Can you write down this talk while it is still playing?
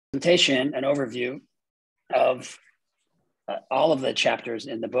presentation, an overview of all of the chapters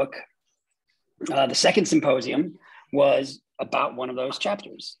in the book. The second symposium was about one of those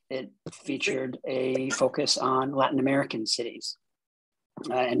chapters. It featured a focus on Latin American cities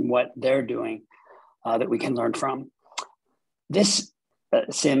and what they're doing that we can learn from. This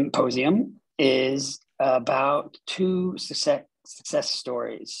symposium is about two success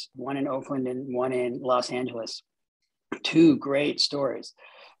stories, one in Oakland and one in Los Angeles. Two great stories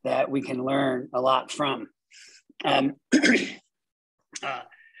that we can learn a lot from.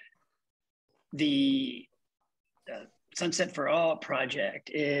 The Sunset for All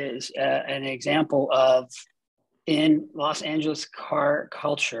project is an example of, in Los Angeles car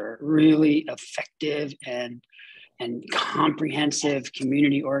culture, really effective and comprehensive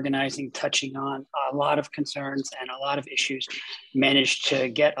community organizing, touching on a lot of concerns and a lot of issues, managed to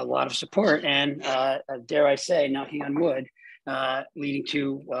get a lot of support and, dare I say, knocking on wood, leading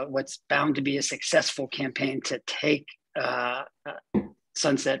to what's bound to be a successful campaign to take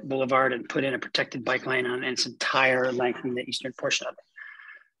Sunset Boulevard and put in a protected bike lane on its entire length in the eastern portion of it.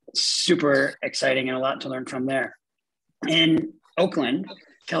 Super exciting and a lot to learn from there. In Oakland,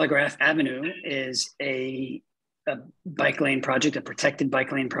 Telegraph Avenue is a bike lane project, a protected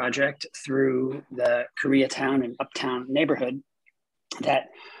bike lane project through the Koreatown and Uptown neighborhood that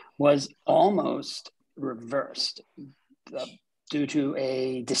was almost reversed due to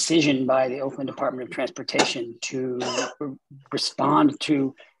a decision by the Oakland Department of Transportation to respond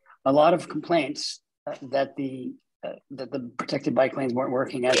to a lot of complaints that the protected bike lanes weren't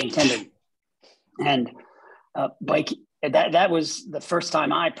working as intended. And that was the first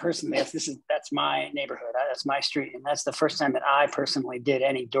time I personally, that's my neighborhood, that's my street, and that's the first time that I personally did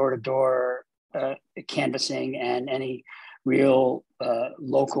any door-to-door canvassing and any real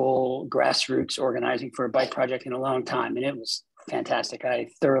local grassroots organizing for a bike project in a long time, and it was fantastic. I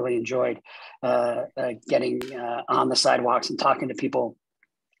thoroughly enjoyed getting on the sidewalks and talking to people.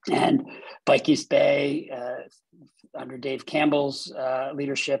 And Bike East Bay, under Dave Campbell's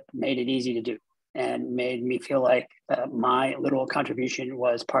leadership, made it easy to do and made me feel like my little contribution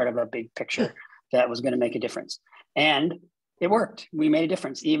was part of a big picture that was going to make a difference. And it worked. We made a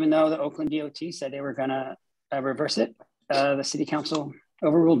difference. Even though the Oakland DOT said they were going to reverse it, the city council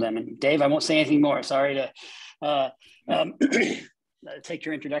overruled them. And Dave, I won't say anything more. Sorry to take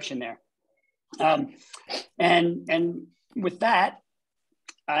your introduction there. And with that,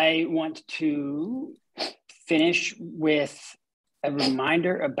 I want to finish with a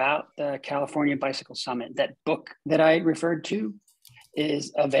reminder about the California Bicycle Summit. That book that I referred to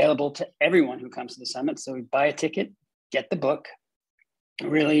is available to everyone who comes to the summit. So buy a ticket, get the book.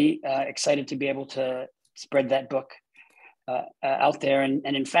 Really excited to be able to spread that book out there. And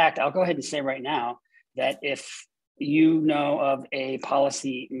in fact, I'll go ahead and say right now that if you know of a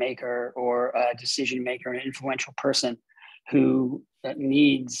policy maker or a decision maker, an influential person who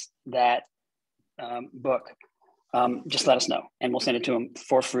needs that book, just let us know and we'll send it to them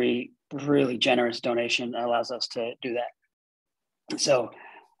for free. Really generous donation allows us to do that. So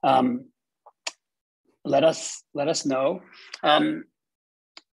let us know. The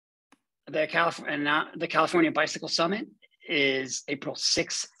California Bicycle Summit is April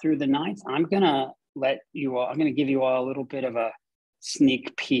 6th through the 9th. I'm going to give you all a little bit of a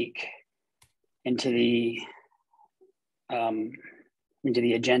sneak peek into the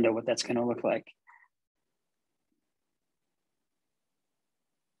agenda, what that's going to look like.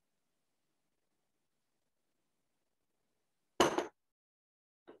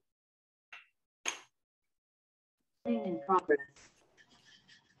 In progress.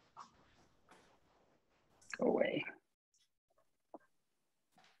 Go away.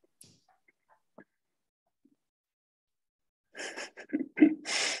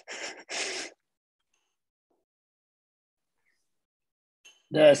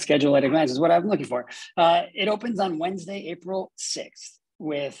 The schedule at a glance is what I'm looking for. It opens on Wednesday, April 6th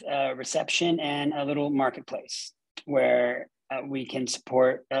with a reception and a little marketplace where we can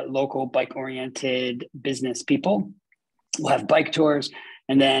support local bike-oriented business people. We'll have bike tours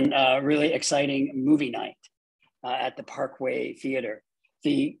and then a really exciting movie night at the Parkway Theater.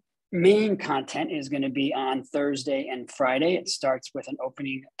 The main content is going to be on Thursday and Friday. It starts with an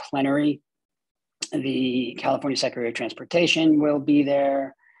opening plenary. The California Secretary of Transportation will be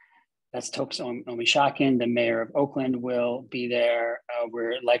there. That's Tokes Omishakin. The mayor of Oakland will be there.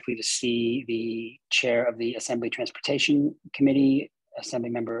 We're likely to see the chair of the Assembly Transportation Committee, Assembly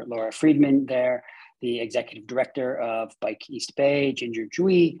member Laura Friedman there. The executive director of Bike East Bay, Ginger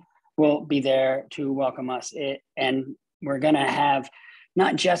Jui, will be there to welcome us. And we're going to have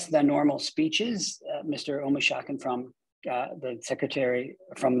not just the normal speeches. Mr. Omishakin from the secretary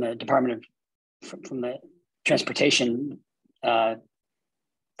from the Department of from the Transportation, the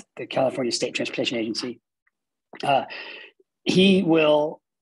California State Transportation Agency. He will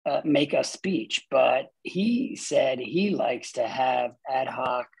make a speech, but he said he likes to have ad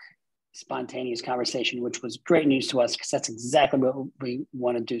hoc, spontaneous conversation, which was great news to us because that's exactly what we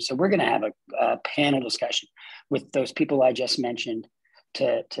want to do. So we're going to have a panel discussion with those people I just mentioned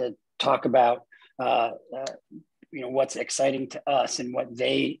to talk about what's exciting to us and what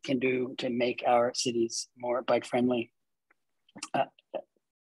they can do to make our cities more bike friendly.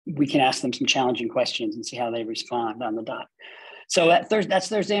 We can ask them some challenging questions and see how they respond on the dot. So that's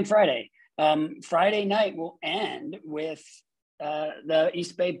Thursday and Friday. Friday night will end with the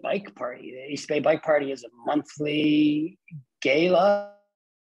East Bay Bike Party. The East Bay Bike Party is a monthly gala,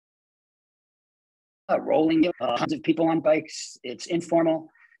 rolling, tons of people on bikes. It's informal.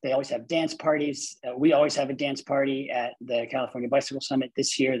 They always have dance parties. We always have a dance party at the California Bicycle Summit.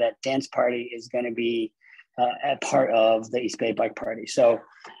 This year, that dance party is going to be a part of the East Bay Bike Party. So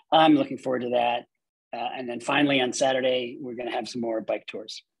I'm looking forward to that. And then finally on Saturday, we're going to have some more bike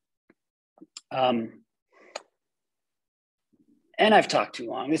tours. And I've talked too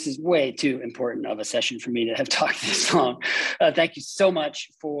long. This is way too important of a session for me to have talked this long. Thank you so much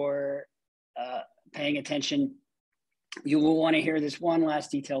for paying attention. You will want to hear this one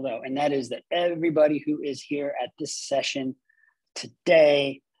last detail though, and that is that everybody who is here at this session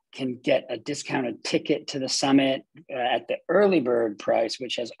today can get a discounted ticket to the summit at the early bird price,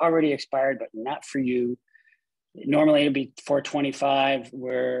 which has already expired, but not for you. Normally it'll be $425.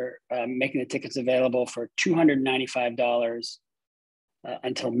 We're making the tickets available for $295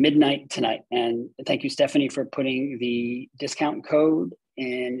 until midnight tonight. And thank you, Stephanie, for putting the discount code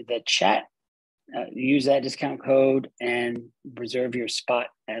in the chat. Use that discount code and reserve your spot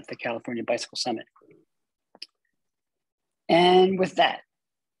at the California Bicycle Summit. And with that,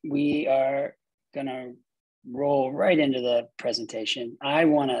 we are gonna roll right into the presentation. I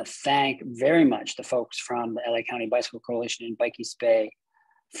wanna thank very much the folks from the LA County Bicycle Coalition and Bike East Bay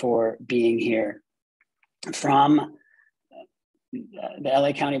for being here. From the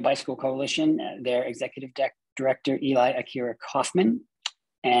LA County Bicycle Coalition, their Executive Director, Eli Akira Kaufman,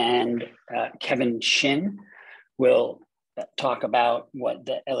 and Kevin Shin will talk about what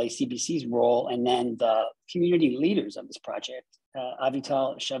the LACBC's role, and then the community leaders of this project,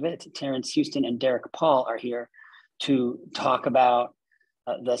 Avital, Shavit, Terrence Houston, and Derek Paul are here to talk about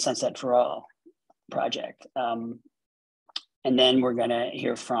the Sunset for All project. And then we're gonna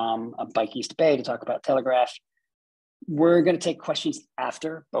hear from Bike East Bay to talk about Telegraph. We're gonna take questions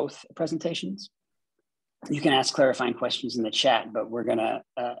after both presentations. You can ask clarifying questions in the chat, but we're gonna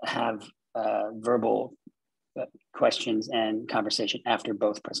have verbal questions and conversation after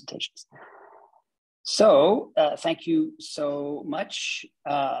both presentations. So thank you so much.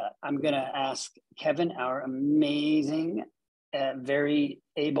 I'm gonna ask Kevin, our amazing, very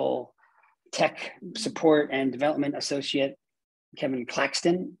able tech support and development associate, Kevin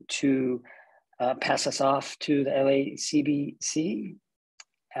Claxton, to pass us off to the LACBC.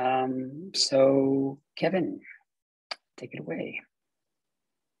 So Kevin, take it away.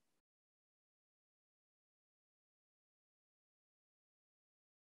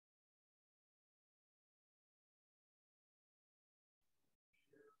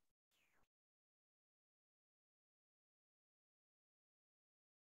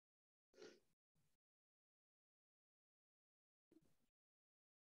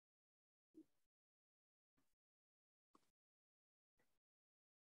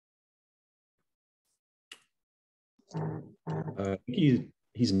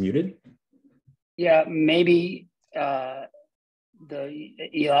 He's muted. Yeah, maybe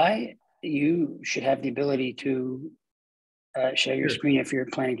Eli, you should have the ability to share your screen if you're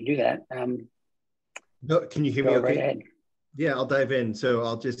planning to do that. No, can you hear me okay? Right ahead. Yeah, I'll dive in. So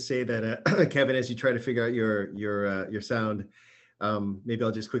I'll just say that, Kevin, as you try to figure out your sound, maybe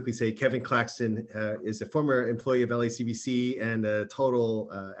I'll just quickly say Kevin Claxton is a former employee of LACBC and a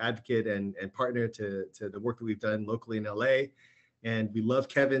total advocate and partner to the work that we've done locally in LA. And we love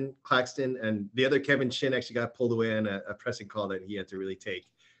Kevin Claxton, and the other Kevin Shin actually got pulled away on a pressing call that he had to really take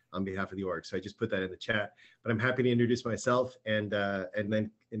on behalf of the org. So I just put that in the chat, but I'm happy to introduce myself and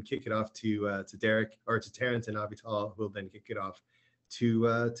then kick it off to Derek, or to Terrence and Avital, who will then kick it off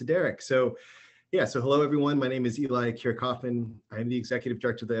to Derek. So yeah, so hello everyone. My name is Eli Akira Kaufman. I'm the Executive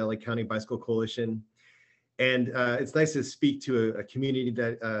Director of the LA County Bicycle Coalition. And it's nice to speak to a community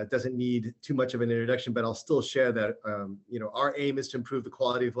that doesn't need too much of an introduction, but I'll still share that our aim is to improve the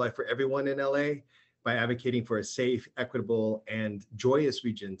quality of life for everyone in LA by advocating for a safe, equitable, and joyous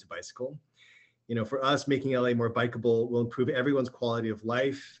region to bicycle. For us, making LA more bikeable will improve everyone's quality of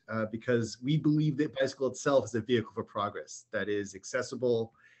life because we believe that bicycle itself is a vehicle for progress that is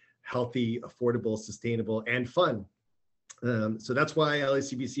accessible, healthy, affordable, sustainable, and fun. So that's why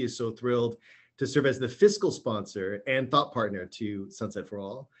LACBC is so thrilled to serve as the fiscal sponsor and thought partner to Sunset for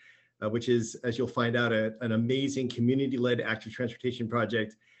All, which is, as you'll find out, an amazing community-led active transportation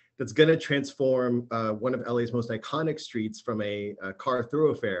project that's going to transform one of LA's most iconic streets from a car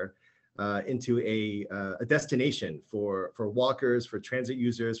thoroughfare into a destination for walkers, for transit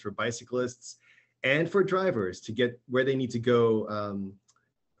users, for bicyclists, and for drivers to get where they need to go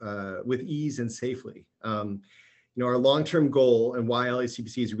with ease and safely. Our long-term goal and why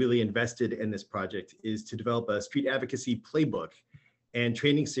LACBC is really invested in this project is to develop a street advocacy playbook and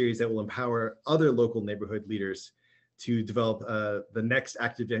training series that will empower other local neighborhood leaders to develop the next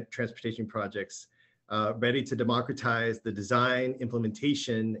active transportation projects ready to democratize the design,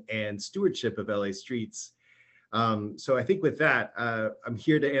 implementation, and stewardship of LA streets. So I think with that, I'm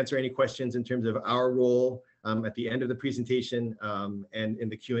here to answer any questions in terms of our role at the end of the presentation and in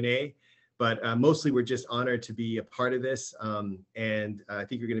the Q&A. But mostly we're just honored to be a part of this. And I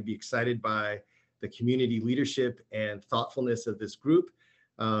think you're going to be excited by the community leadership and thoughtfulness of this group.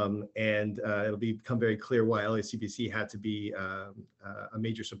 It'll become very clear why LACBC had to be a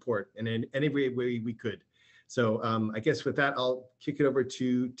major support and in any way we could. So I guess with that, I'll kick it over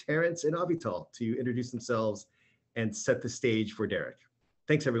to Terrence and Avital to introduce themselves and set the stage for Derek.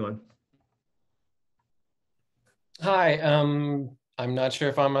 Thanks, everyone. Hi, I'm not sure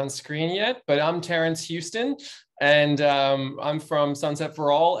if I'm on screen yet, but I'm Terrence Houston, and I'm from Sunset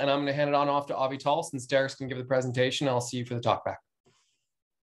for All, and I'm going to hand it on off to Avital since Derek's going to give the presentation. I'll see you for the talkback.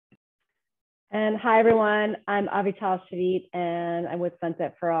 And hi, everyone. I'm Avital Shavit, and I'm with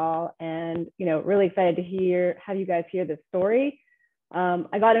Sunset for All, and really excited to have you guys hear this story.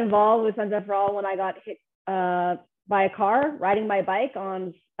 I got involved with Sunset for All when I got hit by a car riding my bike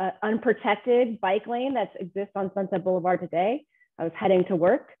on an unprotected bike lane that exists on Sunset Boulevard today. I was heading to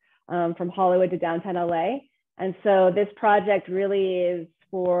work from Hollywood to downtown LA. And so this project really is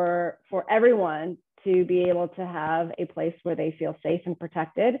for everyone to be able to have a place where they feel safe and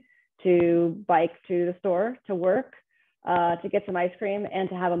protected, to bike to the store, to work, to get some ice cream, and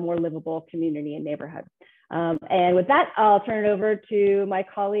to have a more livable community and neighborhood. And with that, I'll turn it over to my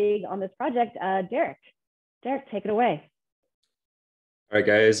colleague on this project, Derek. Derek, take it away. All right,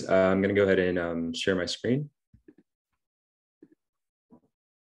 guys, I'm going to go ahead and share my screen.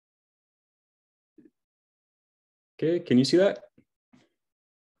 Okay, can you see that?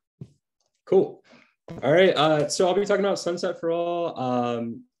 Cool. All right, so I'll be talking about Sunset for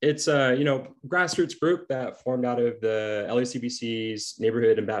All. It's a grassroots group that formed out of the LACBC's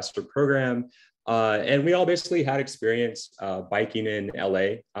Neighborhood Ambassador Program. And we all basically had experience biking in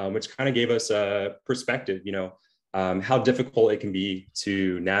LA, which kind of gave us a perspective, how difficult it can be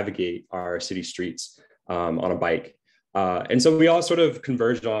to navigate our city streets on a bike. And so we all sort of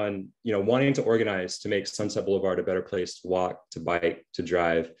converged on, wanting to organize to make Sunset Boulevard a better place to walk, to bike, to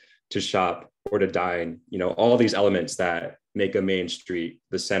drive, to shop, or to dine, all these elements that make a main street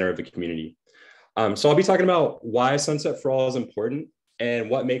the center of the community. So I'll be talking about why Sunset for All is important and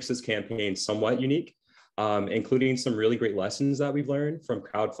what makes this campaign somewhat unique, including some really great lessons that we've learned from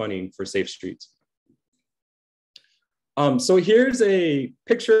crowdfunding for safe streets. So here's a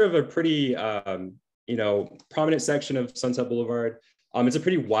picture of a pretty, prominent section of Sunset Boulevard. It's a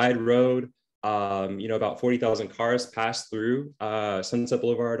pretty wide road. About 40,000 cars pass through Sunset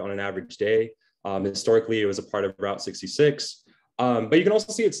Boulevard on an average day. Historically, it was a part of Route 66. But you can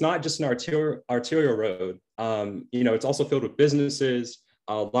also see it's not just an arterial road. It's also filled with businesses,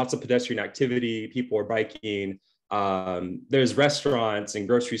 lots of pedestrian activity, people are biking. There's restaurants and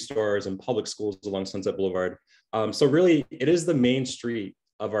grocery stores and public schools along Sunset Boulevard. So really, it is the main street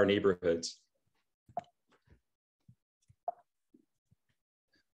of our neighborhoods.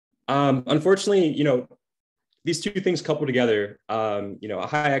 Unfortunately, these two things coupled together, a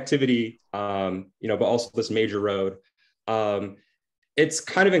high activity, but also this major road, it's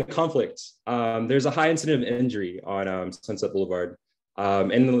kind of in conflict. There's a high incident of injury on Sunset Boulevard.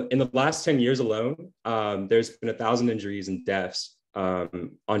 In the last 10 years alone, there's been 1,000 injuries and deaths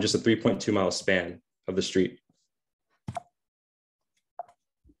on just a 3.2 mile span of the street.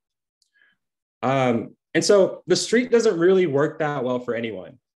 And so the street doesn't really work that well for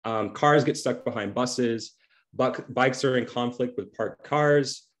anyone. Cars get stuck behind buses, bikes are in conflict with parked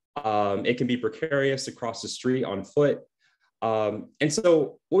cars. It can be precarious to cross the street on foot. And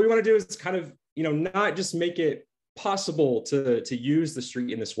so what we want to do is kind of, not just make it possible to use the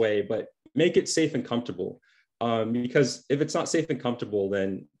street in this way, but make it safe and comfortable. because if it's not safe and comfortable,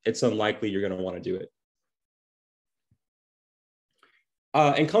 then it's unlikely you're going to want to do it.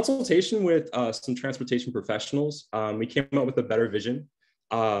 In consultation with some transportation professionals, we came up with a better vision.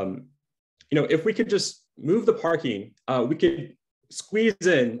 If we could just move the parking, we could squeeze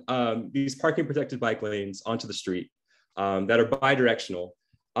in these parking protected bike lanes onto the street that are bi-directional,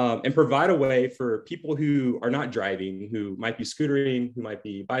 and provide a way for people who are not driving, who might be scootering, who might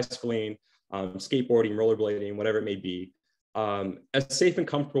be bicycling, skateboarding, rollerblading, whatever it may be, a safe and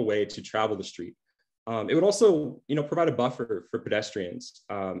comfortable way to travel the street. It would also, provide a buffer for pedestrians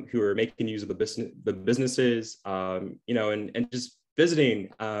who are making use of the businesses, and just visiting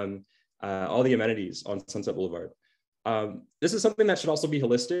all the amenities on Sunset Boulevard. This is something that should also be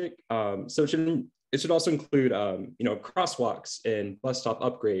holistic. So it should also include, crosswalks and bus stop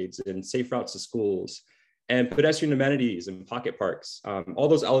upgrades and safe routes to schools and pedestrian amenities and pocket parks, all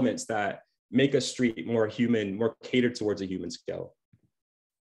those elements that make a street more human, more catered towards a human scale.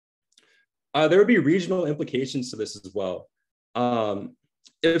 There would be regional implications to this as well.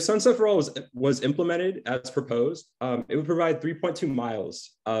 If Sunset for All was implemented as proposed, it would provide 3.2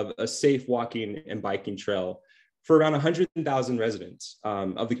 miles of a safe walking and biking trail for around 100,000 residents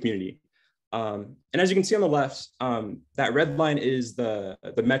of the community. And as you can see on the left, that red line is the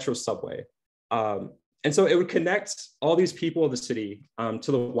metro subway. And so it would connect all these people of the city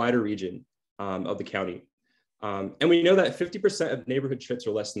to the wider region of the county. And we know that 50% of neighborhood trips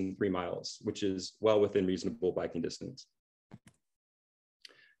are less than 3 miles, which is well within reasonable biking distance.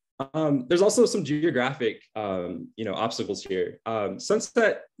 There's also some geographic, obstacles here.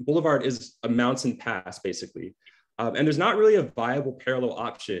 Sunset Boulevard is a mountain pass, basically. And there's not really a viable parallel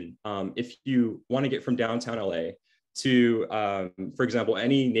option if you want to get from downtown LA to, for example,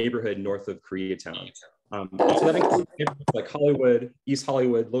 any neighborhood north of Koreatown. So that includes neighborhoods like Hollywood, East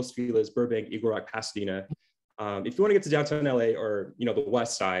Hollywood, Los Feliz, Burbank, Eagle Rock, Pasadena. If you want to get to downtown LA or the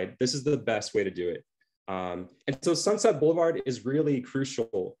west side, this is the best way to do it. And so Sunset Boulevard is really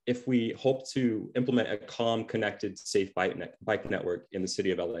crucial if we hope to implement a calm, connected, safe bike network in the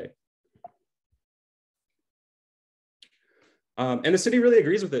city of LA. And the city really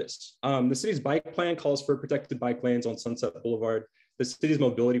agrees with this. The city's bike plan calls for protected bike lanes on Sunset Boulevard. The city's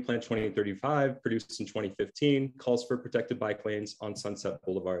mobility plan 2035, produced in 2015, calls for protected bike lanes on Sunset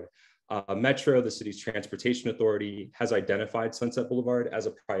Boulevard. Metro, the city's transportation authority, has identified Sunset Boulevard as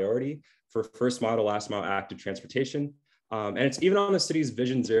a priority for first mile to last mile active transportation. And it's even on the city's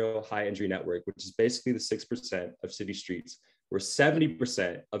Vision Zero high injury network, which is basically the 6% of city streets where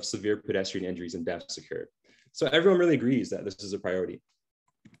 70% of severe pedestrian injuries and deaths occur. So everyone really agrees that this is a priority.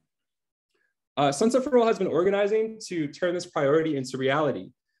 Sunset for All has been organizing to turn this priority into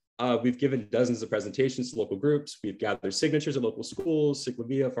reality. We've given dozens of presentations to local groups. We've gathered signatures at local schools,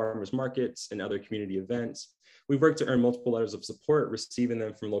 Ciclavia, farmers markets, and other community events. We've worked to earn multiple letters of support, receiving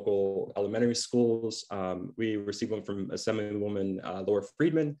them from local elementary schools. We received one from Assemblywoman Laura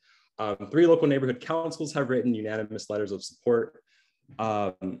Friedman. 3 local neighborhood councils have written unanimous letters of support.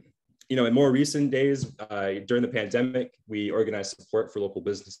 In more recent days, during the pandemic, we organized support for local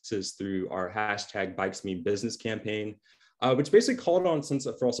businesses through our hashtag Bikes Mean Business campaign, which basically called on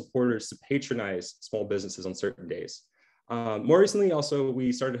Sunset for All supporters to patronize small businesses on certain days. More recently, also,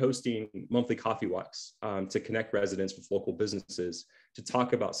 we started hosting monthly coffee walks to connect residents with local businesses to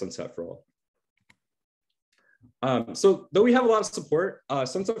talk about Sunset for All. So though we have a lot of support,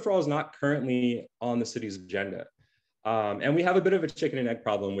 Sunset for All is not currently on the city's agenda. And we have a bit of a chicken and egg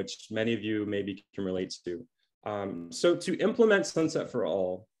problem, which many of you maybe can relate to. So to implement Sunset for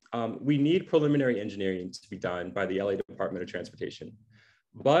All, we need preliminary engineering to be done by the LA Department of Transportation.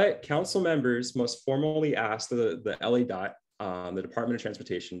 But council members must formally ask the LA DOT, the Department of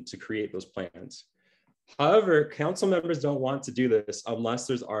Transportation, to create those plans. However, council members don't want to do this unless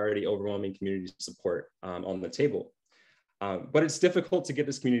there's already overwhelming community support on the table. But it's difficult to get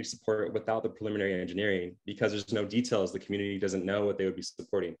this community support without the preliminary engineering because there's no details. The community doesn't know what they would be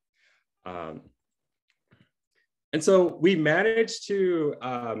supporting. And so we managed to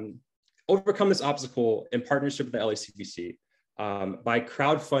overcome this obstacle in partnership with the LACBC by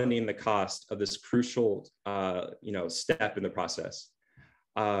crowdfunding the cost of this crucial step in the process.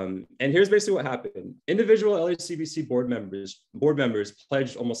 And here's basically what happened. Individual LACBC board members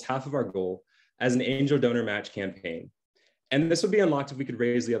pledged almost half of our goal as an angel donor match campaign. And this would be unlocked if we could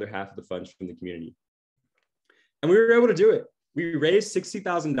raise the other half of the funds from the community. And we were able to do it. We raised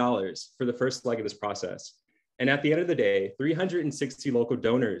 $60,000 for the first leg of this process. And at the end of the day, 360 local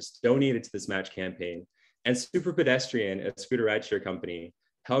donors donated to this match campaign, and Super Pedestrian, a scooter rideshare company,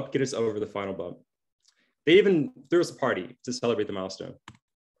 helped get us over the final bump. They even threw us a party to celebrate the milestone.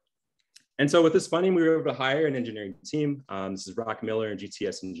 And so with this funding, we were able to hire an engineering team. This is Rock Miller and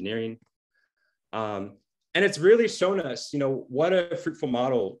GTS Engineering. And it's really shown us, what a fruitful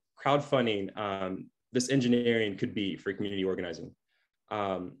model crowdfunding this engineering could be for community organizing.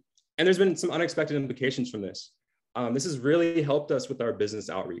 And there's been some unexpected implications from this. This has really helped us with our business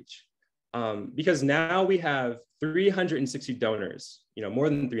outreach because now we have 360 donors, more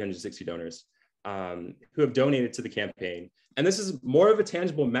than 360 donors who have donated to the campaign. And this is more of a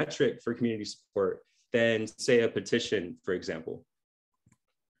tangible metric for community support than, say, a petition, for example.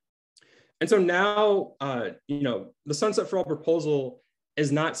 And so now, the Sunset for All proposal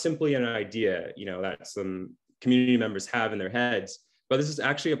is not simply an idea, that some community members have in their heads, but this is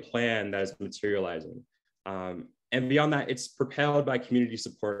actually a plan that is materializing. And beyond that, it's propelled by community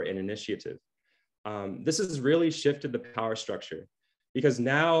support and initiative. This has really shifted the power structure because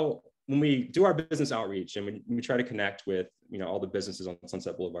now when we do our business outreach and we try to connect with all the businesses on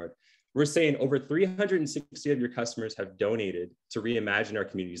Sunset Boulevard, we're saying over 360 of your customers have donated to reimagine our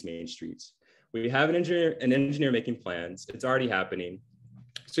community's main streets. We have an engineer making plans. It's already happening.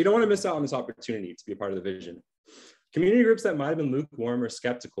 So you don't want to miss out on this opportunity to be a part of the vision. Community groups that might have been lukewarm or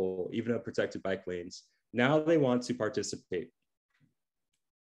skeptical, even of protected bike lanes, now they want to participate.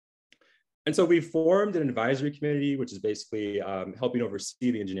 And so we formed an advisory committee, which is basically helping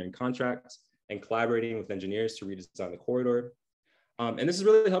oversee the engineering contracts and collaborating with engineers to redesign the corridor. And this has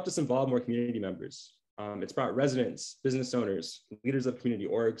really helped us involve more community members. It's brought residents, business owners, leaders of community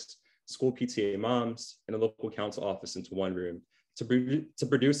orgs, school PTA moms, and a local council office into one room to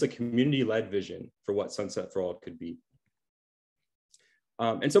produce a community-led vision for what Sunset for All could be.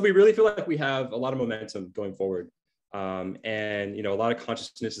 And so we really feel like we have a lot of momentum going forward. And a lot of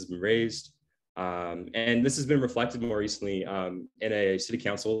consciousness has been raised. And this has been reflected more recently in a city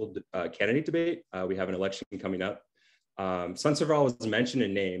council candidate debate. We have an election coming up. Sunset for All was mentioned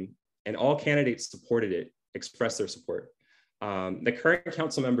in name, and all candidates supported it, expressed their support. The current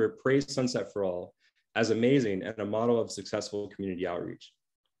council member praised Sunset for All as amazing and a model of successful community outreach.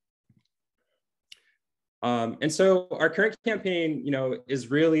 And so our current campaign, is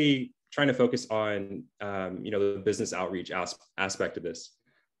really trying to focus on, the business outreach aspect of this.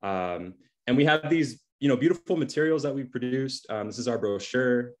 And we have these, beautiful materials that we've produced. This is our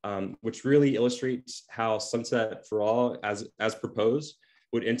brochure, which really illustrates how Sunset for All, as proposed,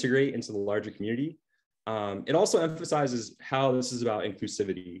 would integrate into the larger community. It also emphasizes how this is about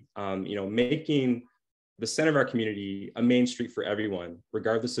inclusivity, making the center of our community a main street for everyone,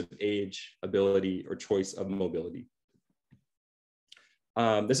 regardless of age, ability, or choice of mobility.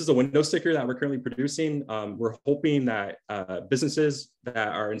 This is a window sticker that we're currently producing. We're hoping that businesses that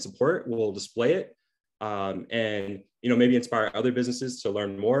are in support will display it and maybe inspire other businesses to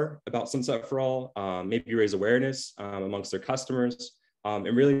learn more about Sunset for All, maybe raise awareness amongst their customers, and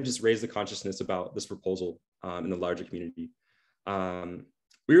really just raise the consciousness about this proposal in the larger community.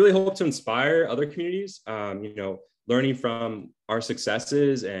 We really hope to inspire other communities, learning from our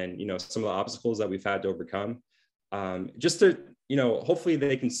successes and, some of the obstacles that we've had to overcome, just to, hopefully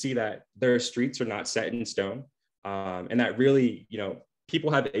they can see that their streets are not set in stone and that really,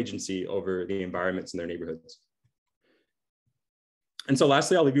 people have agency over the environments in their neighborhoods. And so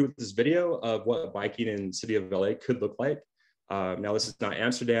lastly, I'll leave you with this video of what biking in the city of LA could look like. Now, this is not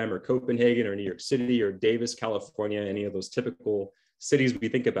Amsterdam or Copenhagen or New York City or Davis, California, any of those typical cities we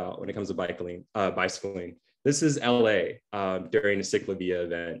think about when it comes to bicycling. This is LA during a Ciclavia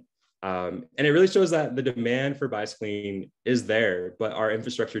event. And it really shows that the demand for bicycling is there, but our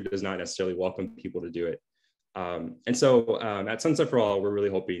infrastructure does not necessarily welcome people to do it. And so at Sunset for All, we're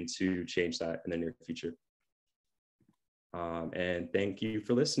really hoping to change that in the near future. And thank you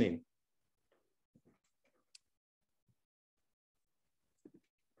for listening.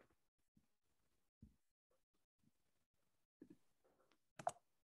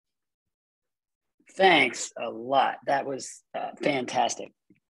 Thanks a lot. That was fantastic.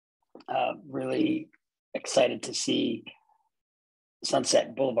 Really excited to see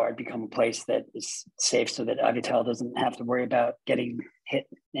Sunset Boulevard become a place that is safe so that Avital doesn't have to worry about getting hit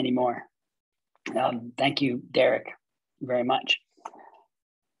anymore. Thank you, Derek, very much.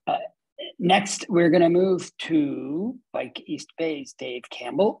 Next, we're going to move to Bike East Bay's Dave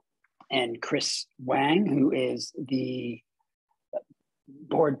Campbell and Chris Hwang, who is the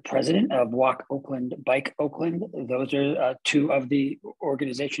board president of Walk Oakland, Bike Oakland. Those are two of the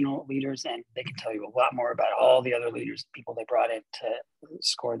organizational leaders, and they can tell you a lot more about all the other leaders, people they brought in to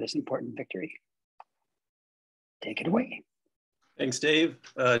score this important victory. Take it away. Thanks, Dave.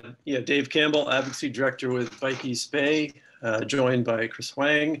 Dave Campbell, Advocacy Director with Bike East Bay, joined by Chris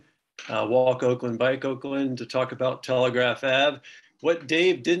Hwang, Walk Oakland, Bike Oakland, to talk about Telegraph Ave. what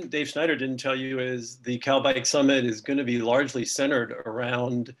Dave Schneider didn't tell you is the Cal Bike Summit is going to be largely centered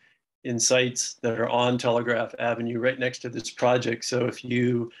around in sites that are on Telegraph Avenue right next to this project. So if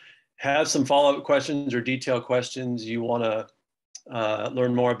you have some follow-up questions or detailed questions you want to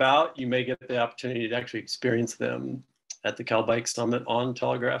learn more about, you may get the opportunity to actually experience them at the Cal Bike Summit on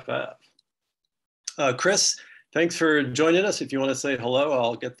Telegraph Ave. Chris, thanks for joining us. If you want to say hello,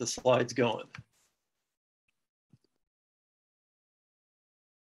 I'll get the slides going.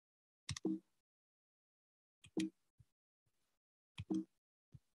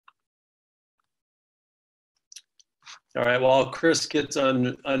 All right, while Chris gets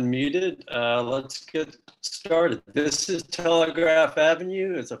unmuted, let's get started. This is Telegraph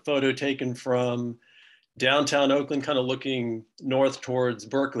Avenue. It's a photo taken from downtown Oakland, kind of looking north towards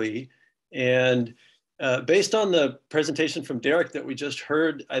Berkeley. And based on the presentation from Derek that we just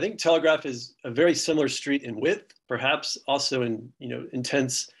heard, I think Telegraph is a very similar street in width, perhaps also in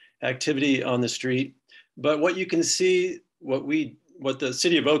intense activity on the street. But what you can see, what the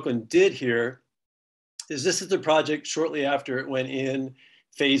city of Oakland did here, is this is the project shortly after it went in,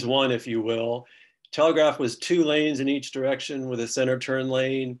 phase one, if you will. Telegraph was 2 lanes in each direction with a center turn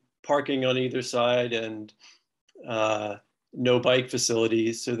lane, parking on either side, and no bike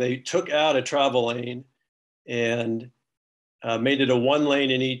facilities. So they took out a travel lane and made it a 1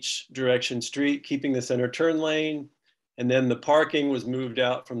 lane in each direction street, keeping the center turn lane. And then the parking was moved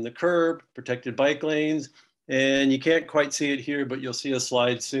out from the curb, protected bike lanes. And you can't quite see it here, but you'll see a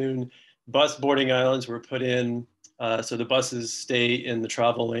slide soon. Bus boarding islands were put in so the buses stay in the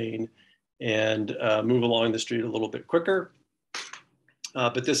travel lane and move along the street a little bit quicker.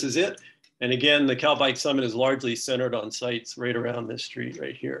 But this is it. And again, the Cal Bike Summit is largely centered on sites right around this street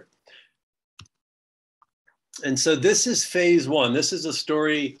right here. And so this is phase one. This is a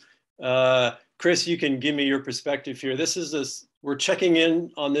story. Chris, you can give me your perspective here. We're checking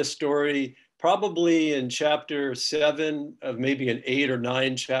in on this story probably in chapter 7 of maybe an 8 or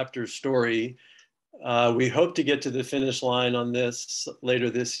 9 chapter story. We hope to get to the finish line on this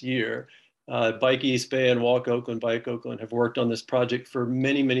later this year. Bike East Bay and Walk Oakland, Bike Oakland have worked on this project for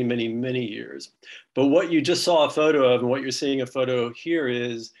many, many, many, many years. But what you just saw a photo of and what you're seeing a photo here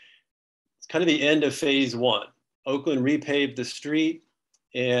is it's kind of the end of phase one. Oakland repaved the street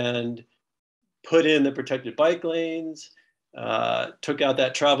and put in the protected bike lanes, took out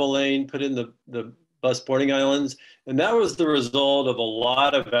that travel lane, put in the bus boarding islands. And that was the result of a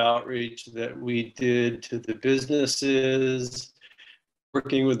lot of outreach that we did to the businesses,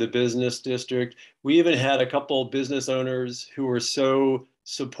 working with the business district. We even had a couple of business owners who were so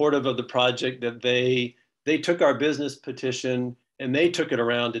supportive of the project that they took our business petition and they took it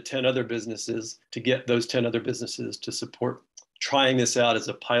around to 10 other businesses to get those 10 other businesses to support trying this out as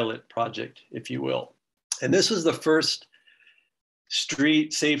a pilot project, if you will. And this was the first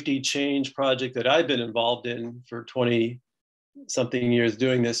street safety change project that I've been involved in for 20-something years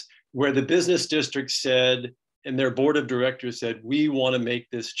doing this, where the business district said, and their board of directors said, we want to make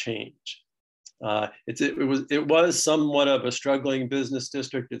this change. It was somewhat of a struggling business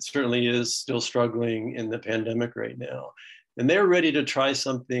district. It certainly is still struggling in the pandemic right now. And they're ready to try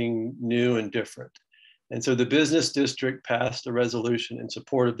something new and different. And so the business district passed a resolution in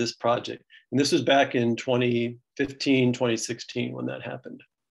support of this project. And this was back in 2015, 2016 when that happened.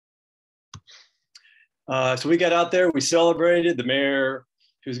 So we got out there, we celebrated. The mayor,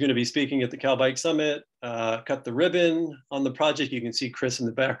 who's going to be speaking at the Cal Bike Summit, cut the ribbon on the project. You can see Chris in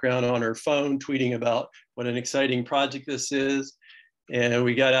the background on her phone tweeting about what an exciting project this is. And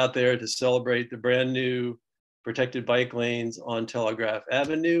we got out there to celebrate the brand new protected bike lanes on Telegraph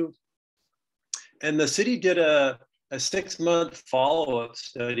Avenue. And the city did a 6-month follow-up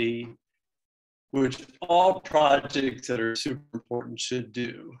study, which all projects that are super important should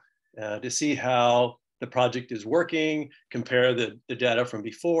do, to see how the project is working, compare the data from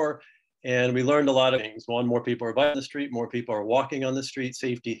before. And we learned a lot of things. One, more people are biking on the street, more people are walking on the street.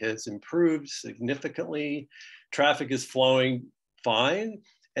 Safety has improved significantly. Traffic is flowing fine.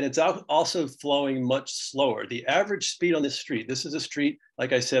 And it's also flowing much slower. The average speed on this street, this is a street,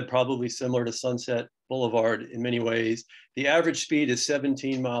 like I said, probably similar to Sunset Boulevard in many ways. The average speed is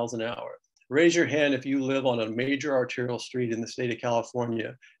 17 miles an hour. Raise your hand if you live on a major arterial street in the state of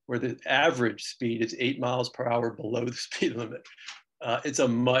California, where the average speed is 8 miles per hour below the speed limit. It's a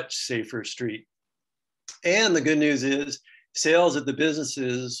much safer street. And the good news is sales at the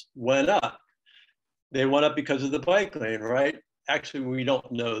businesses went up. They went up because of the bike lane, right? Actually, we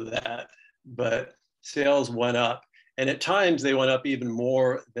don't know that, but sales went up. And at times they went up even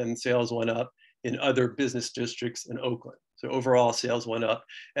more than sales went up in other business districts in Oakland. So overall sales went up,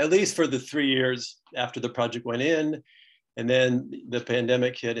 at least for the 3 years after the project went in. And then the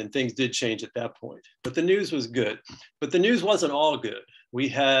pandemic hit and things did change at that point. But the news was good. But the news wasn't all good. We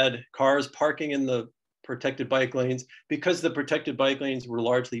had cars parking in the protected bike lanes because the protected bike lanes were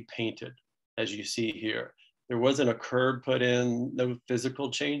largely painted, as you see here. There wasn't a curb put in, no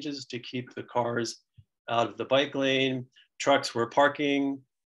physical changes to keep the cars out of the bike lane. Trucks were parking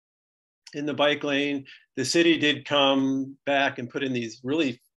in the bike lane. The city did come back and put in these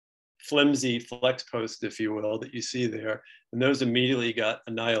really flimsy flex posts, if you will, that you see there. And those immediately got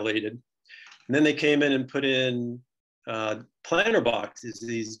annihilated. And then they came in and put in planter boxes,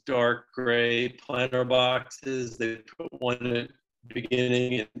 these dark gray planter boxes. They put one at the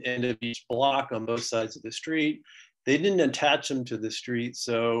beginning and end of each block on both sides of the street. They didn't attach them to the street,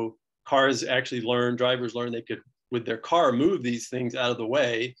 so drivers learned they could, with their car, move these things out of the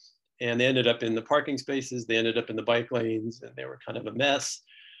way. And they ended up in the parking spaces, they ended up in the bike lanes, and they were kind of a mess.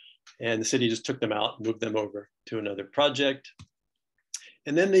 And the city just took them out and moved them over to another project.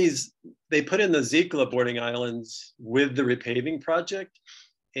 And then they put in the Zikla boarding islands with the repaving project.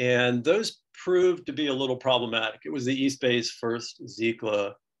 And those proved to be a little problematic. It was the East Bay's first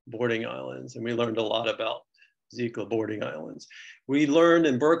Zikla boarding islands. And we learned a lot about Zikla boarding islands. We learned,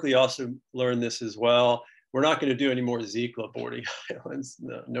 and Berkeley also learned this as well, we're not going to do any more Zikla boarding islands.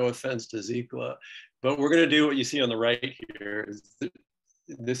 No offense to Zikla, but we're going to do what you see on the right here.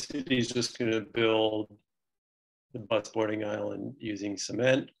 The city is just going to build the bus boarding island using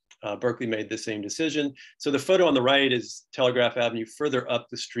cement. Berkeley made the same decision. So the photo on the right is Telegraph Avenue further up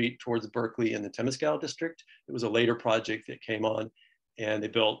the street towards Berkeley in the Temescal district. It was a later project that came on, and they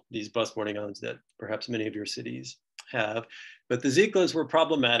built these bus boarding islands that perhaps many of your cities have. But the Ziklas were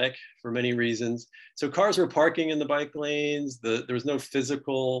problematic for many reasons. So cars were parking in the bike lanes. There was no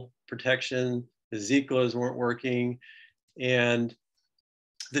physical protection. The Ziklas weren't working. And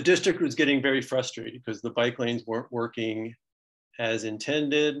the district was getting very frustrated because the bike lanes weren't working as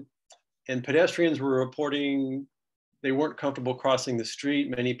intended. And pedestrians were reporting they weren't comfortable crossing the street.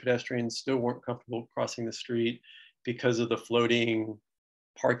 Many pedestrians still weren't comfortable crossing the street because of the floating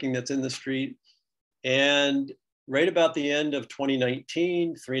parking that's in the street. And right about the end of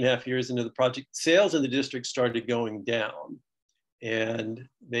 2019, 3.5 years into the project, sales in the district started going down. And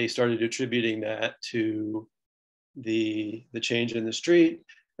they started attributing that to the change in the street.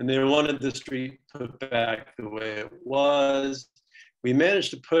 And they wanted the street put back the way it was. We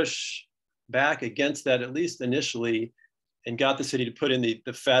managed to push back against that, at least initially, and got the city to put in the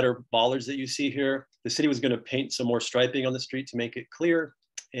fatter bollards that you see here. The city was going to paint some more striping on the street to make it clear.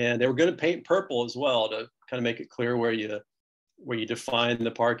 And they were going to paint purple as well to kind of make it clear where you define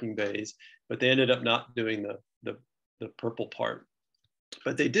the parking bays. But they ended up not doing the purple part.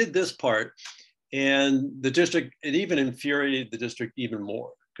 But they did this part. And the district, it even infuriated the district even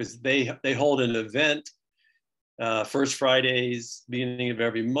more, because they hold an event first Fridays, beginning of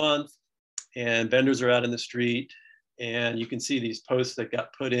every month, and vendors are out in the street, and you can see these posts that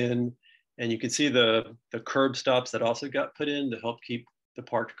got put in, and you can see the curb stops that also got put in to help keep the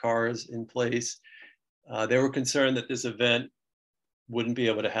parked cars in place. They were concerned that this event wouldn't be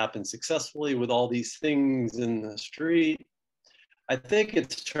able to happen successfully with all these things in the street. I think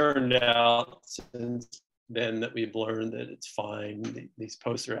it's turned out since then that we've learned that it's fine. These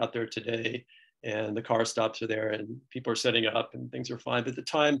posts are out there today, and the car stops are there, and people are setting up, and things are fine. But at the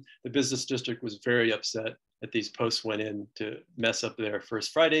time, the business district was very upset that these posts went in to mess up their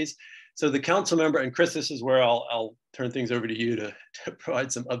first Fridays. So the council member, and Chris, this is where I'll turn things over to you to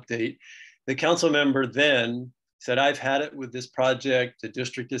provide some update. The council member then said, I've had it with this project. The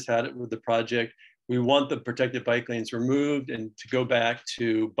district has had it with the project. We want the protected bike lanes removed and to go back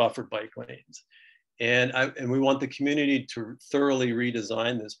to buffered bike lanes. And we want the community to thoroughly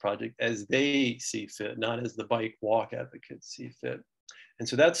redesign this project as they see fit, not as the bike walk advocates see fit. And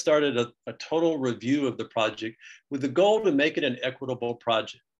so that started a total review of the project with the goal to make it an equitable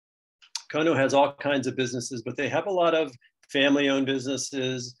project. Kono has all kinds of businesses, but they have a lot of family-owned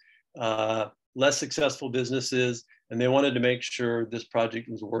businesses, less successful businesses, and they wanted to make sure this project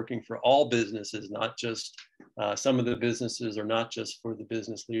was working for all businesses, not just some of the businesses, or not just for the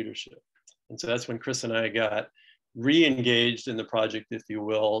business leadership. And so that's when Chris and I got re-engaged in the project, if you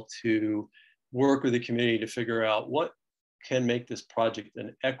will, to work with the community to figure out what can make this project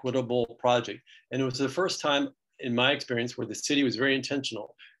an equitable project. And it was the first time in my experience where the city was very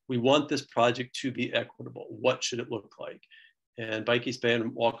intentional. We want this project to be equitable. What should it look like? And Bike East Bay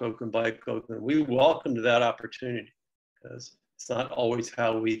and Walk Oakland, Bike Oakland, we welcomed that opportunity, because it's not always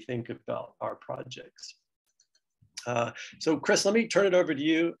how we think about our projects. So Chris, let me turn it over to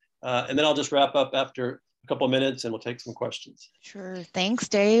you, and then I'll just wrap up after a couple of minutes and we'll take some questions. Sure, thanks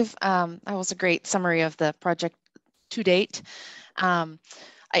Dave. That was a great summary of the project to date. I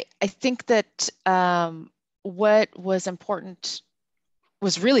think that what was important,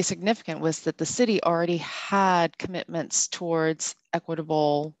 was really significant, was that the city already had commitments towards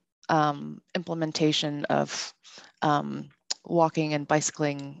equitable implementation of walking and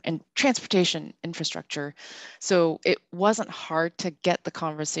bicycling and transportation infrastructure. So it wasn't hard to get the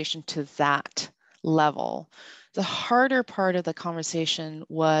conversation to that level. The harder part of the conversation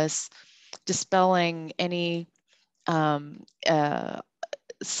was dispelling any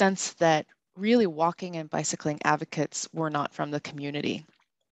sense that really walking and bicycling advocates were not from the community.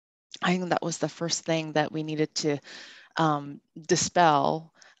 I think that was the first thing that we needed to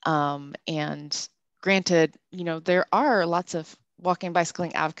dispel. And granted, you know, there are lots of walking and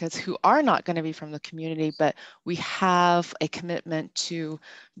bicycling advocates who are not going to be from the community, but we have a commitment to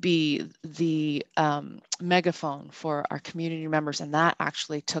be the megaphone for our community members. And that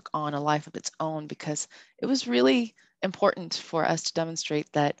actually took on a life of its own, because it was really important for us to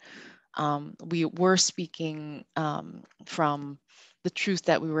demonstrate that we were speaking from the truth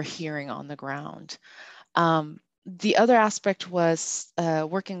that we were hearing on the ground. The other aspect was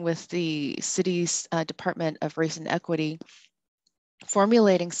working with the city's Department of Race and Equity,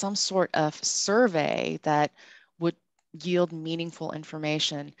 formulating some sort of survey that would yield meaningful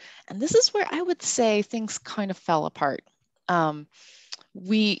information. And this is where I would say things kind of fell apart.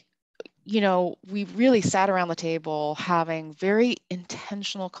 We really sat around the table having very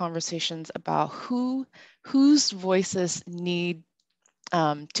intentional conversations about whose voices need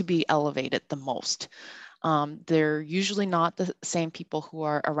to be elevated the most. They're usually not the same people who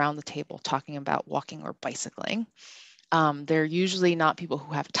are around the table talking about walking or bicycling. They're usually not people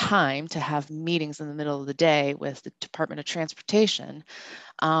who have time to have meetings in the middle of the day with the Department of Transportation.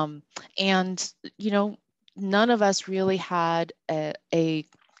 And, you know, none of us really had a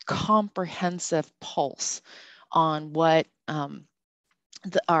comprehensive pulse on what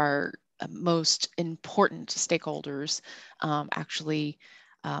our most important stakeholders actually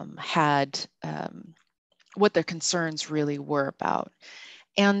had, what their concerns really were about.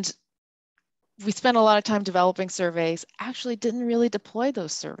 And we spent a lot of time developing surveys, actually didn't really deploy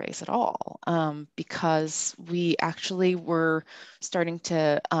those surveys at all, because we actually were starting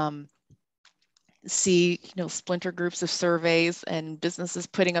to see, you know, splinter groups of surveys and businesses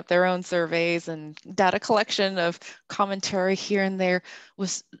putting up their own surveys, and data collection of commentary here and there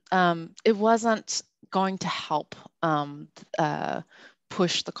was, it wasn't going to help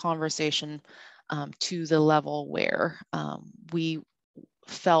push the conversation to the level where we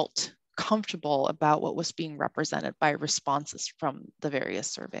felt comfortable about what was being represented by responses from the various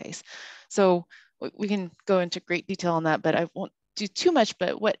surveys. So we can go into great detail on that, but I won't do too much.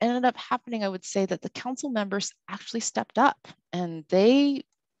 But what ended up happening, I would say that the council members actually stepped up, and they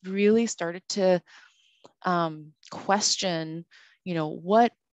really started to question, you know,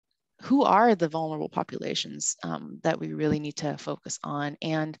 who are the vulnerable populations that we really need to focus on.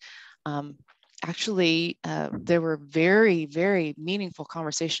 And actually, there were very, very meaningful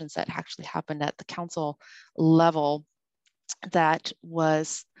conversations that actually happened at the council level. That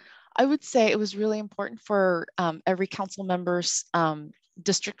was, I would say, it was really important for every council member's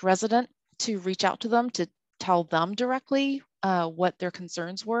district resident to reach out to them, to tell them directly what their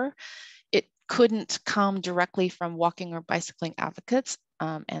concerns were. It couldn't come directly from walking or bicycling advocates,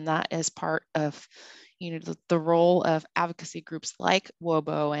 and that is part of, you know, the role of advocacy groups like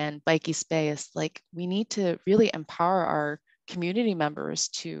WOBO and Bikey Space. Like, we need to really empower our community members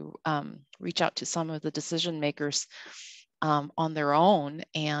to reach out to some of the decision makers on their own,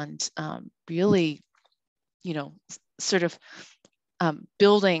 and really, you know, sort of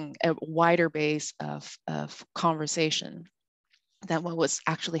building a wider base of conversation than what was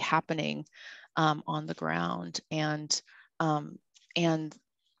actually happening on the ground. And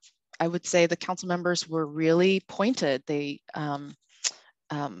I would say the council members were really pointed. They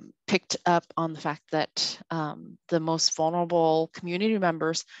picked up on the fact that the most vulnerable community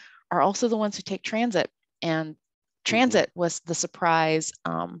members are also the ones who take transit. And transit was the surprise,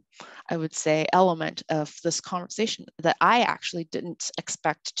 I would say, element of this conversation that I actually didn't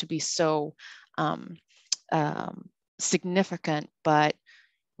expect to be so significant, but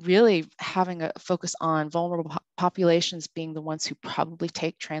really having a focus on vulnerable populations being the ones who probably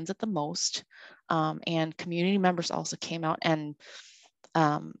take transit the most. And community members also came out and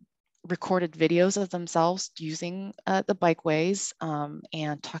recorded videos of themselves using the bikeways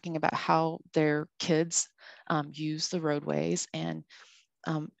and talking about how their kids use the roadways. And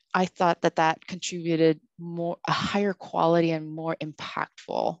I thought that that contributed a higher quality and more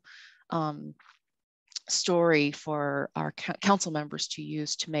impactful story for our council members to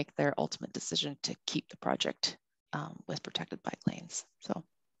use to make their ultimate decision to keep the project with protected bike lanes. So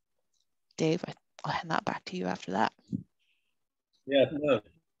Dave, I'll hand that back to you after that. Yeah, no.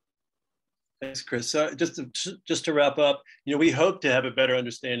 Thanks, Chris. So just to wrap up, we hope to have a better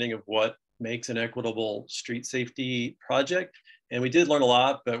understanding of what makes an equitable street safety project. And we did learn a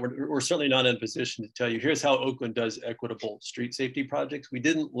lot, but we're certainly not in a position to tell you, here's how Oakland does equitable street safety projects. We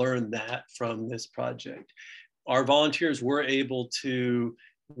didn't learn that from this project. Our volunteers were able to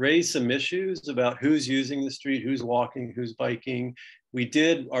raise some issues about who's using the street, who's walking, who's biking.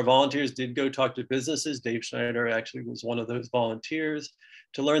 Our volunteers did go talk to businesses. Dave Schneider actually was one of those volunteers,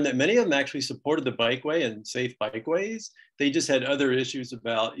 to learn that many of them actually supported the bikeway and safe bikeways. They just had other issues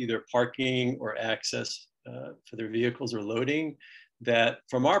about either parking or access for their vehicles or loading that,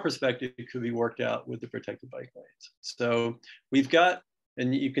 from our perspective, could be worked out with the protected bike lanes. So we've got,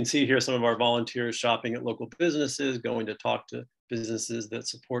 and you can see here some of our volunteers shopping at local businesses, going to talk to businesses that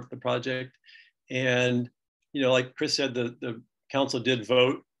support the project. And, like Chris said, the council did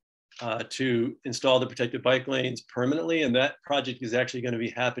vote to install the protected bike lanes permanently. And that project is actually going to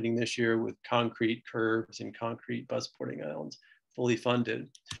be happening this year with concrete curbs and concrete bus porting islands fully funded.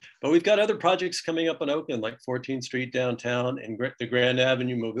 But we've got other projects coming up in Oakland, like 14th Street downtown and the Grand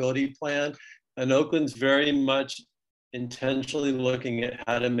Avenue mobility plan. And Oakland's very much intentionally looking at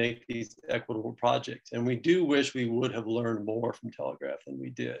how to make these equitable projects. And we do wish we would have learned more from Telegraph than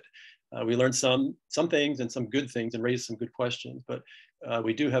we did. We learned some things and some good things and raised some good questions, but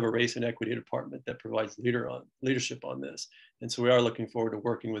we do have a race and equity department that provides leadership on this. And so we are looking forward to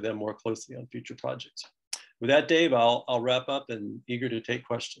working with them more closely on future projects. With that, Dave, I'll wrap up and eager to take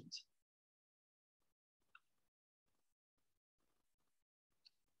questions.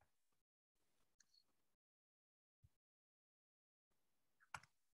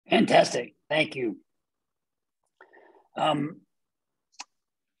 Fantastic, thank you.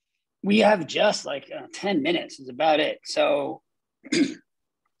 We have just like 10 minutes is about it. So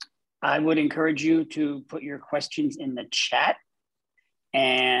I would encourage you to put your questions in the chat,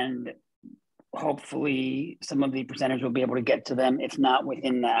 and hopefully some of the presenters will be able to get to them, if not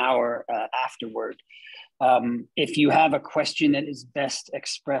within the hour afterward. If you have a question that is best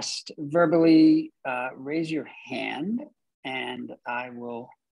expressed verbally, raise your hand and I will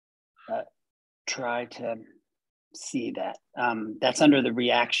try to see that. That's under the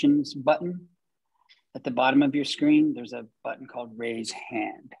reactions button at the bottom of your screen. There's a button called raise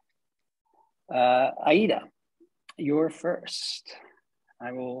hand. Aida, you're first.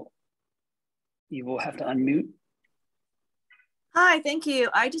 You will have to unmute. Hi, thank you.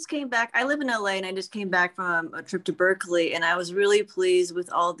 I just came back. I live in LA and I just came back from a trip to Berkeley, and I was really pleased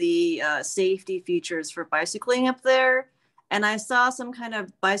with all the safety features for bicycling up there. And I saw some kind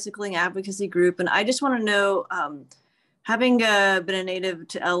of bicycling advocacy group, and I just want to know, having been a native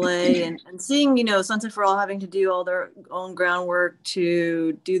to LA and seeing, Sunset for All having to do all their own groundwork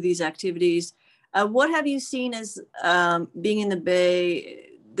to do these activities, what have you seen as being in the Bay,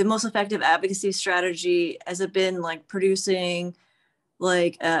 the most effective advocacy strategy? Has it been like producing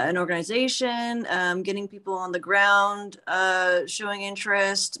like an organization, getting people on the ground, showing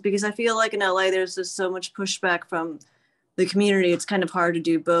interest? Because I feel like in LA, there's just so much pushback from the community. It's kind of hard to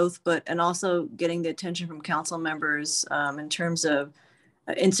do both, and also getting the attention from council members in terms of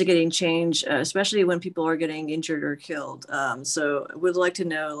instigating change, especially when people are getting injured or killed. So I would like to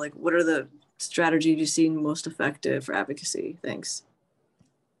know, like, what are the strategies you've seen most effective for advocacy? Thanks.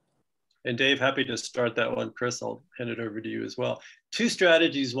 And Dave, happy to start that one. Chris, I'll hand it over to you as well. Two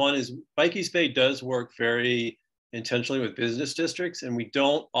strategies. One is Bike East Bay does work very intentionally with business districts, and we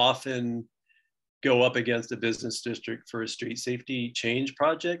don't often go up against a business district for a street safety change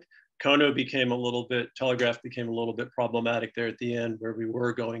project. Telegraph became a little bit problematic there at the end, where we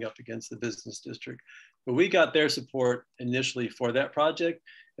were going up against the business district. But we got their support initially for that project,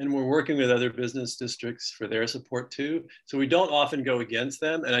 and we're working with other business districts for their support too. So we don't often go against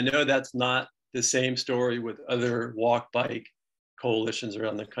them. And I know that's not the same story with other walk bike coalitions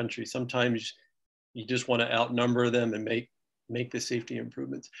around the country. Sometimes you just want to outnumber them and make the safety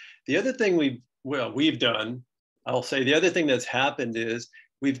improvements. The other thing we've done, I'll say the other thing that's happened is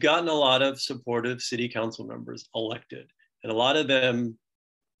we've gotten a lot of supportive city council members elected, and a lot of them,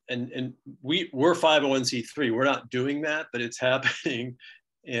 and we're 501c3, we're not doing that, but it's happening.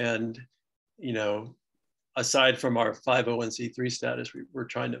 And, aside from our 501c3 status, we're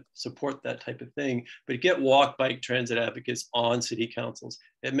trying to support that type of thing, but get walk, bike, transit advocates on city councils.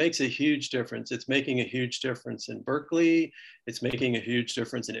 It makes a huge difference. It's making a huge difference in Berkeley. It's making a huge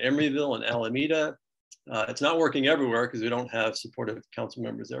difference in Emeryville and Alameda. It's not working everywhere because we don't have supportive council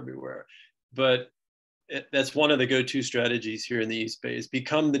members everywhere, but that's one of the go-to strategies here in the East Bay, is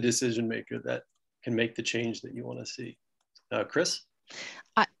become the decision maker that can make the change that you want to see. Chris?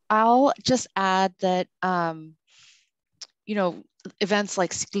 I'll just add that, you know, events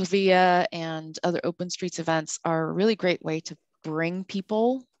like Ciclovia and other open streets events are a really great way to bring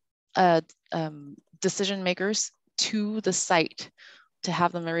people, decision makers, to the site, to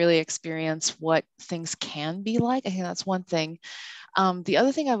have them really experience what things can be like. I think that's one thing. The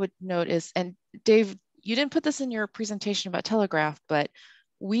other thing I would note is, and Dave, you didn't put this in your presentation about Telegraph, but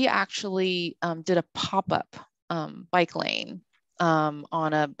we actually did a pop-up bike lane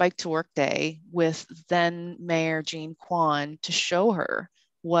on a bike to work day with then Mayor Jean Quan to show her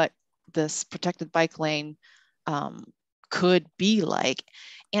what this protected bike lane could be like.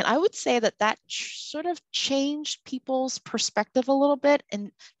 And I would say that that sort of changed people's perspective a little bit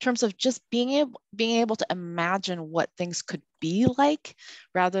in terms of just being able to imagine what things could be like,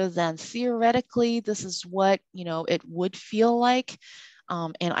 rather than theoretically, this is what, you know, it would feel like.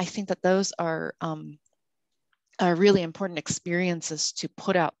 And I think that those are really important experiences to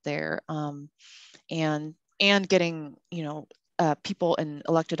put out there, and getting, you know, people in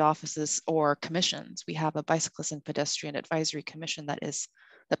elected offices or commissions. We have a Bicyclist and Pedestrian Advisory Commission that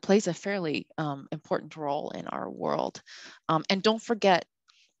plays a fairly important role in our world. And don't forget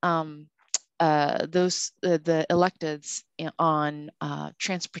the electeds on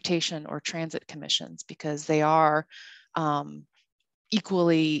transportation or transit commissions, because they are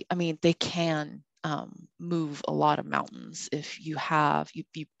equally, I mean, they can move a lot of mountains if you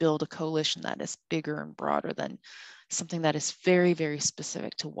build a coalition that is bigger and broader than something that is very, very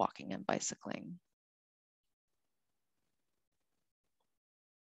specific to walking and bicycling.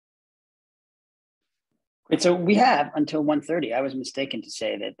 Great. So we have until 1:30. I was mistaken to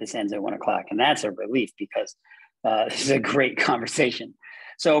say that this ends at 1 o'clock, and that's a relief, because this is a great conversation.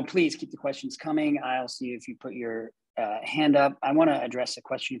 So please keep the questions coming. I'll see if you put your hand up. I want to address a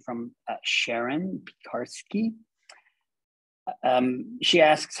question from Sharon Pikarsky. She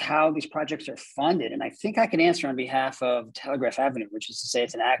asks how these projects are funded, and I think I can answer on behalf of Telegraph Avenue, which is to say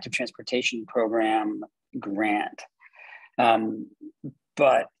it's an active transportation program grant.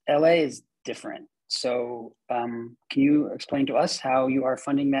 But LA is different. So can you explain to us how you are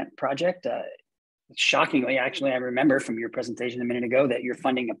funding that project? Shockingly, actually, I remember from your presentation a minute ago that you're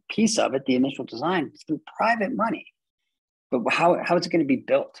funding a piece of it, the initial design, through private money. But how is it going to be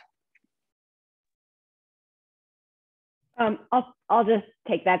built? I'll just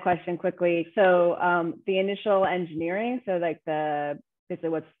take that question quickly. So the initial engineering, so like basically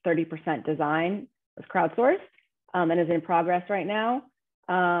what's 30% design, was crowdsourced and is in progress right now.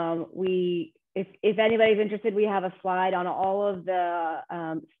 If anybody's interested, we have a slide on all of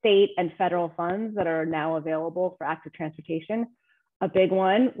the state and federal funds that are now available for active transportation. A big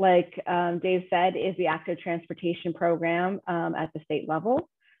one, like Dave said, is the active transportation program at the state level,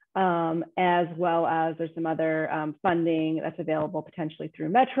 as well as there's some other funding that's available potentially through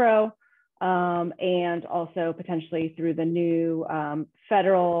Metro, and also potentially through the new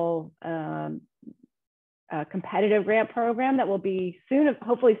federal competitive grant program that will be soon,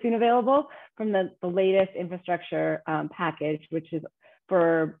 hopefully soon available from the latest infrastructure package, which is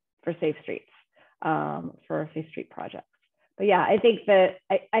for safe streets, for safe street projects. But yeah, I think that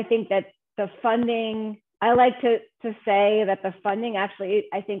the funding, I like to say that the funding actually,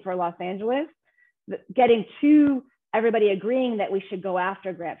 I think for Los Angeles, getting to everybody agreeing that we should go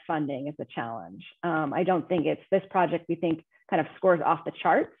after grant funding is a challenge. I don't think it's this project we think kind of scores off the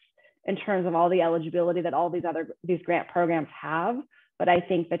charts in terms of all the eligibility that all these grant programs have. But I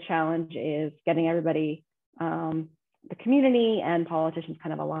think the challenge is getting everybody, the community and politicians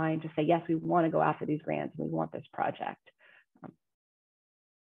kind of aligned to say, yes, we want to go after these grants and we want this project.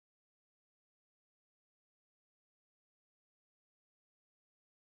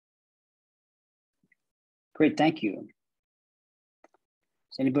 Great, thank you.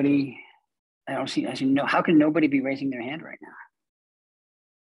 Is anybody, I don't see, no, how can nobody be raising their hand right now?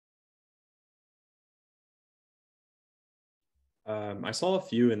 I saw a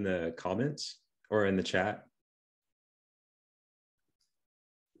few in the comments or in the chat.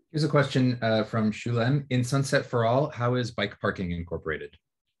 Here's a question from Shulem. In Sunset for All, how is bike parking incorporated?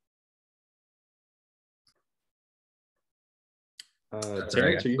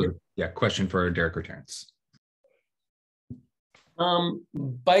 Terrence, yeah, question for Derek or Terrence.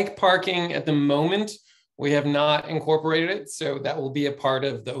 Bike parking at the moment, we have not incorporated it. So that will be a part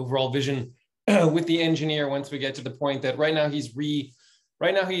of the overall vision with the engineer once we get to the point that right now he's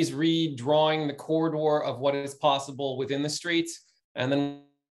redrawing the corridor of what is possible within the streets. And then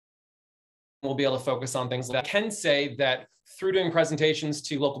we'll be able to focus on things like that. I can say that through doing presentations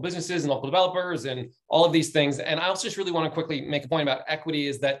to local businesses and local developers and all of these things, and I also just really want to quickly make a point about equity,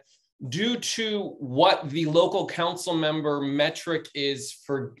 is that due to what the local council member metric is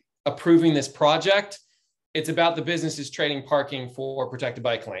for approving this project, it's about the businesses trading parking for protected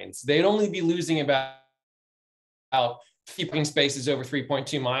bike lanes. They'd only be losing about keeping spaces over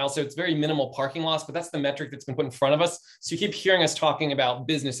 3.2 miles. So it's very minimal parking loss, but that's the metric that's been put in front of us. So you keep hearing us talking about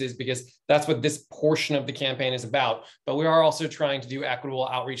businesses because that's what this portion of the campaign is about. But we are also trying to do equitable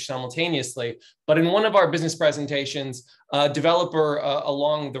outreach simultaneously. But in one of our business presentations, a developer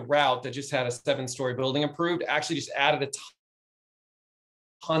along the route that just had a 7-story building approved actually just added a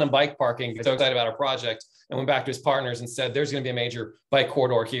ton of bike parking. He's so excited about our project and went back to his partners and said, there's going to be a major bike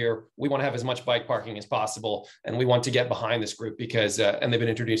corridor here. We want to have as much bike parking as possible. And we want to get behind this group because, and they've been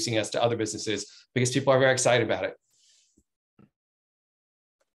introducing us to other businesses because people are very excited about it.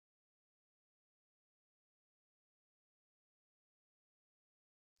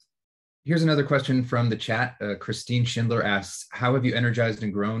 Here's another question from the chat. Christine Schindler asks, how have you energized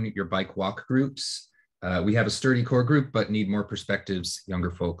and grown your bike walk groups? We have a sturdy core group, but need more perspectives,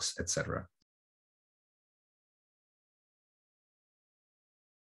 younger folks, etc.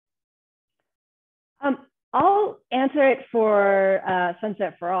 I'll answer it for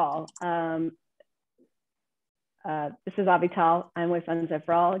Sunset for All. This is Avital. I'm with Sunset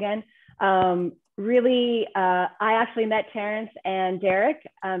for All again. Really, I actually met Terrence and Derek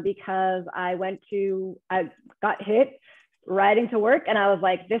because I got hit riding to work and I was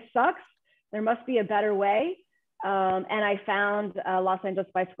like, this sucks. There must be a better way. And I found Los Angeles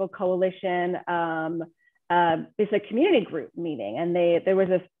Bicycle Coalition. It's a community group meeting, and there was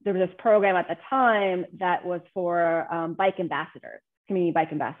this program at the time that was for bike ambassadors, community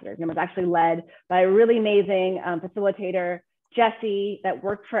bike ambassadors, and it was actually led by a really amazing facilitator, Jesse, that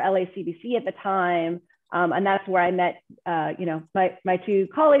worked for LACBC at the time, and that's where I met my two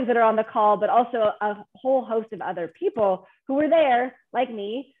colleagues that are on the call, but also a whole host of other people who were there, like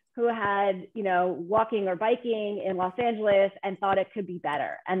me, who had, walking or biking in Los Angeles and thought it could be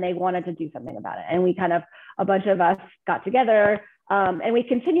better. And they wanted to do something about it. And we a bunch of us got together and we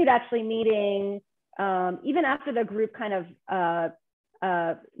continued actually meeting, even after the group the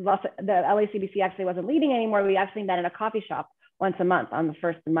LACBC actually wasn't leading anymore. We actually met in a coffee shop once a month on the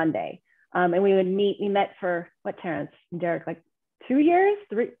first Monday. And we met for what, Terrence and Derek, like 2 years,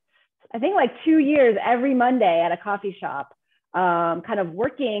 3, I think like 2 years every Monday at a coffee shop.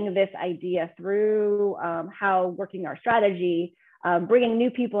 Working this idea through, working our strategy, bringing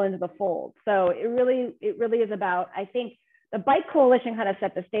new people into the fold. So it really is about, I think the Bike Coalition kind of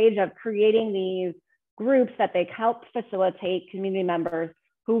set the stage of creating these groups that they help facilitate community members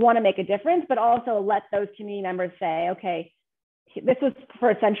who want to make a difference, but also let those community members say, okay, this was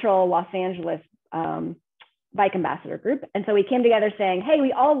for a central Los Angeles bike ambassador group. And so we came together saying, hey,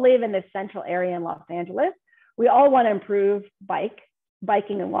 we all live in this central area in Los Angeles. We all want to improve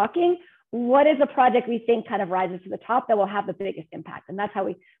biking and walking. What is a project we think kind of rises to the top that will have the biggest impact? And that's how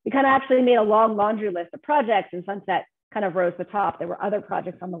we kind of actually made a long laundry list of projects, and Sunset kind of rose to the top. There were other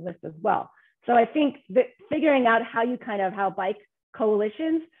projects on the list as well. So I think that figuring out how bike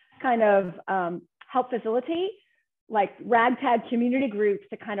coalitions kind of help facilitate like ragtag community groups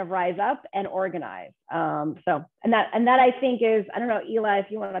to kind of rise up and organize. And that I think is, I don't know, Eli, if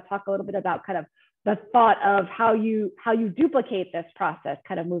you want to talk a little bit about kind of the thought of how you duplicate this process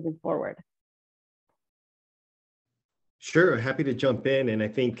kind of moving forward. Sure, happy to jump in. And I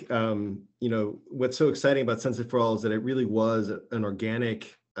think, what's so exciting about Sunset for All is that it really was an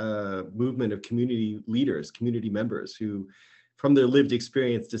organic movement of community leaders, community members who, from their lived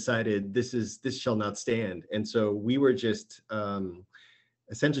experience, decided this shall not stand. And so we were just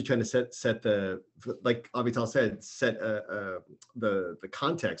essentially trying to set the, like Avital said, the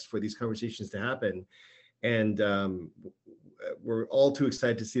context for these conversations to happen. And we're all too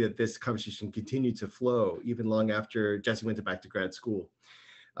excited to see that this conversation continued to flow even long after Jesse went back to grad school.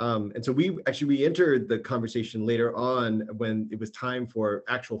 And so we entered the conversation later on when it was time for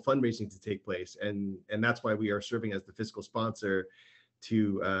actual fundraising to take place. And that's why we are serving as the fiscal sponsor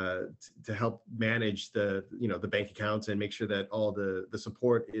to help manage the bank accounts and make sure that all the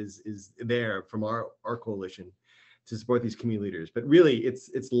support is there from our coalition to support these community leaders. But really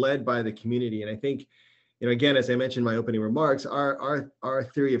it's led by the community. And I think, again, as I mentioned in my opening remarks, our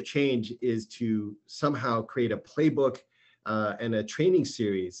theory of change is to somehow create a playbook and a training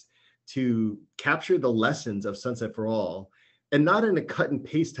series to capture the lessons of Sunset for All, and not in a cut and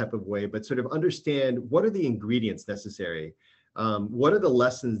paste type of way, but sort of understand what are the ingredients necessary. What are the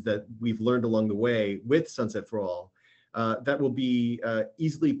lessons that we've learned along the way with Sunset for All that will be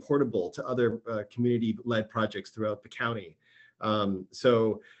easily portable to other community-led projects throughout the county? It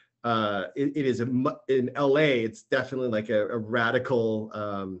is in LA, it's definitely like a radical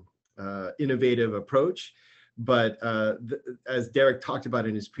innovative approach. But as Derek talked about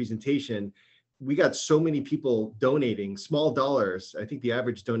in his presentation, we got so many people donating small dollars. I think the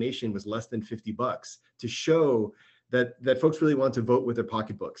average donation was less than $50 to show that folks really want to vote with their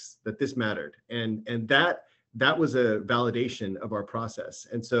pocketbooks, that this mattered. And that was a validation of our process.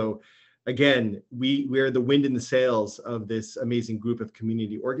 And so again, we're the wind in the sails of this amazing group of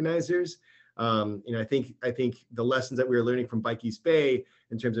community organizers. I think the lessons that we are learning from Bike East Bay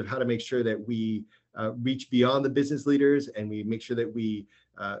in terms of how to make sure that we reach beyond the business leaders, and we make sure that we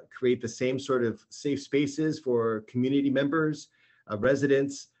create the same sort of safe spaces for community members,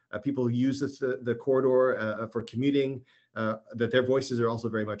 residents, people who use the corridor for commuting, that their voices are also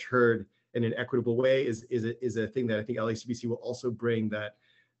very much heard in an equitable way is a thing that I think LACBC will also bring that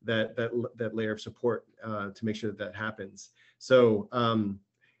layer of support to make sure that happens. So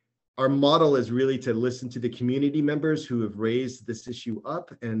our model is really to listen to the community members who have raised this issue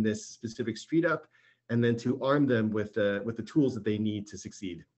up and this specific street up, and then to arm them with the tools that they need to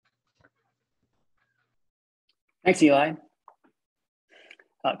succeed. Thanks, Eli.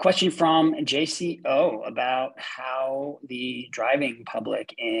 Question from JCO about how the driving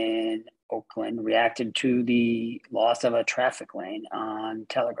public in Oakland reacted to the loss of a traffic lane on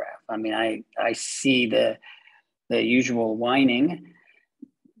Telegraph. I mean, I see the usual whining,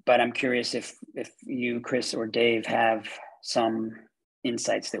 but I'm curious if you, Chris, or Dave have some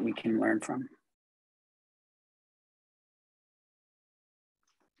insights that we can learn from.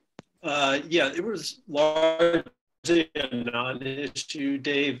 Yeah, it was largely a non-issue,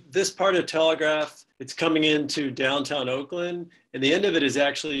 Dave. This part of Telegraph, it's coming into downtown Oakland, and the end of it is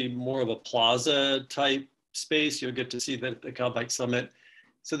actually more of a plaza type space. You'll get to see that at the Cal Bike Summit.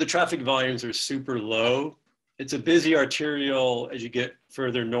 So the traffic volumes are super low. It's a busy arterial as you get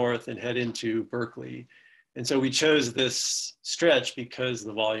further north and head into Berkeley. And so we chose this stretch because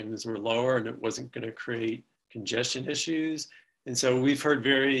the volumes were lower and it wasn't going to create congestion issues. And so we've heard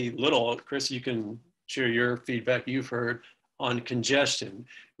very little. Chris, you can share your feedback you've heard on congestion.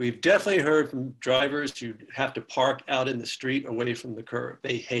 We've definitely heard from drivers who have to park out in the street away from the curb.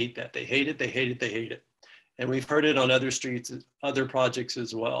 They hate that. They hate it. They hate it. They hate it. And we've heard it on other streets, other projects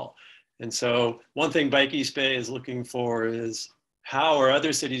as well. And so one thing Bike East Bay is looking for is how are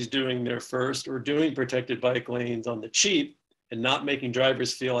other cities doing their first or doing protected bike lanes on the cheap and not making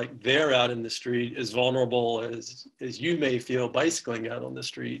drivers feel like they're out in the street as vulnerable as you may feel bicycling out on the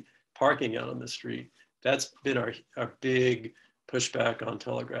street, parking out on the street. That's been our big pushback on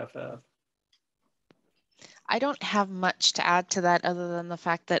Telegraph Ave. I don't have much to add to that other than the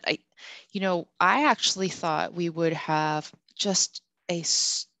fact that I actually thought we would have just a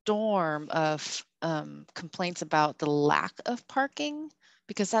storm of complaints about the lack of parking,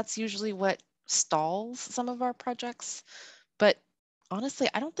 because that's usually what stalls some of our projects. But honestly,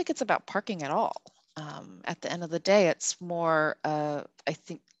 I don't think it's about parking at all. At the end of the day, it's more, I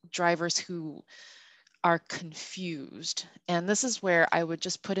think, drivers who are confused. And this is where I would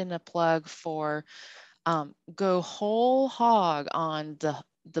just put in a plug for go whole hog on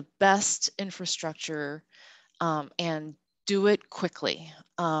the best infrastructure and do it quickly.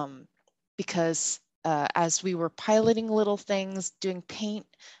 Because as we were piloting little things, doing paint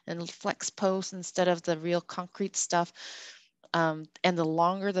and flex posts instead of the real concrete stuff, and the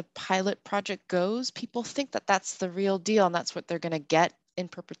longer the pilot project goes, people think that that's the real deal and that's what they're going to get in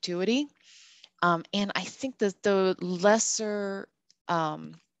perpetuity. And I think that the lesser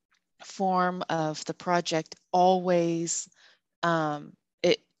form of the project always,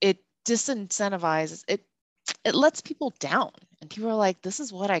 it disincentivizes, it lets people down, and people are like, this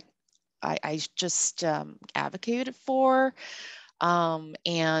is what I just advocated for. And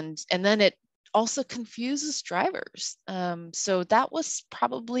then it also confuses drivers. So that was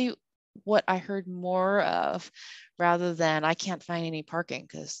probably what I heard more of, rather than I can't find any parking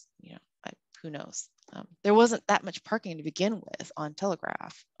because, who knows? There wasn't that much parking to begin with on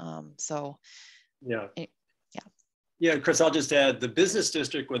Telegraph. Yeah, Chris, I'll just add, the business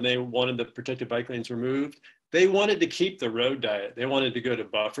district, when they wanted the protected bike lanes removed, they wanted to keep the road diet. They wanted to go to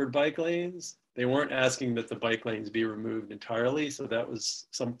buffered bike lanes. They weren't asking that the bike lanes be removed entirely. So that was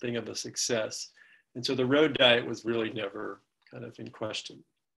something of a success. And so the road diet was really never kind of in question.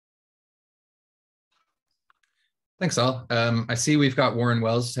 Thanks, all. I see we've got Warren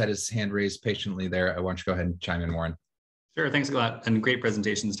Wells had his hand raised patiently there. I want you to go ahead and chime in, Warren. Sure, thanks a lot, and great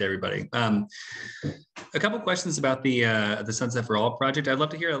presentations to everybody. A couple questions about the Sunset for All project. I'd love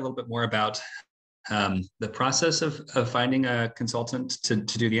to hear a little bit more about the process of finding a consultant to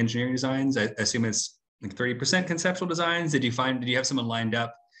do the engineering designs. I assume it's like 30% conceptual designs. Did you have someone lined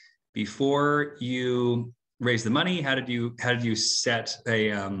up before you raise the money? How did you set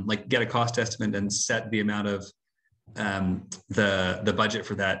a like get a cost estimate and set the amount of the budget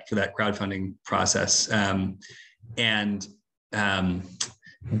for that crowdfunding process?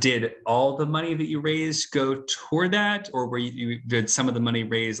 Did all the money that you raised go toward that, or did some of the money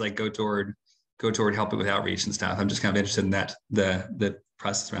raised like go toward helping with outreach and stuff? I'm just kind of interested in that, the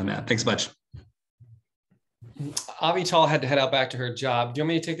process around that. Thanks a bunch. Avital had to head out back to her job. Do you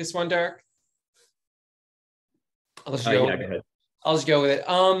want me to take this one, Derek? I'll just go. Yeah, go ahead. I'll just go with it.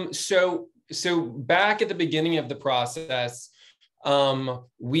 So back at the beginning of the process,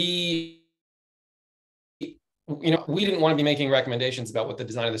 we didn't want to be making recommendations about what the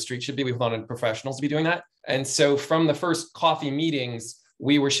design of the street should be. We wanted professionals to be doing that. And so from the first coffee meetings,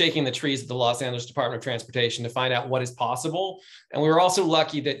 we were shaking the trees at the Los Angeles Department of Transportation to find out what is possible. And we were also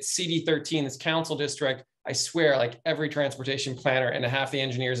lucky that CD13, this council district, I swear, like every transportation planner and half the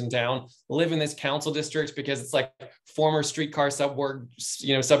engineers in town live in this council district because it's like former streetcar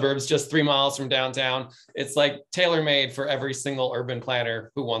suburbs just 3 miles from downtown. It's like tailor-made for every single urban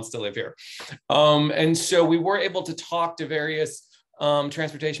planner who wants to live here. And so we were able to talk to various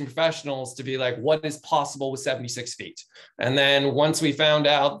transportation professionals to be like, what is possible with 76 feet? And then once we found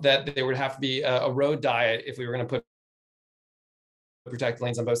out that there would have to be a road diet if we were going to put protect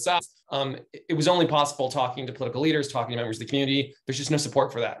lanes on both sides, it was only possible talking to political leaders, talking to members of the community. There's just no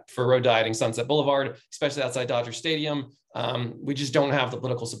support for that, for road dieting Sunset Boulevard, especially outside Dodger Stadium. We just don't have the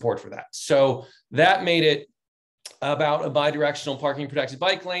political support for that. So that made it about a bi-directional parking protected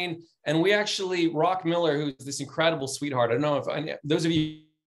bike lane. And we actually, Rock Miller, who's this incredible sweetheart, I don't know if those of you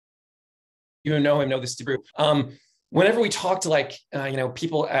who know him know this to be true. Whenever we talk to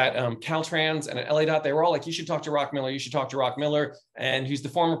people at Caltrans and at LADOT, they were all like, you should talk to Rock Miller, you should talk to Rock Miller. And he's the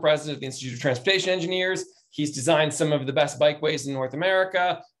former president of the Institute of Transportation Engineers. He's designed some of the best bikeways in North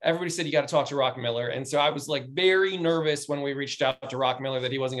America. Everybody said, you got to talk to Rock Miller. And so I was like very nervous when we reached out to Rock Miller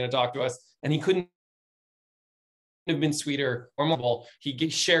that he wasn't going to talk to us, and he couldn't have been sweeter or more. He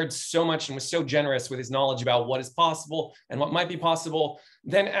shared so much and was so generous with his knowledge about what is possible and what might be possible.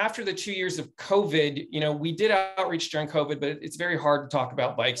 Then after the 2 years of COVID, we did outreach during COVID, but it's very hard to talk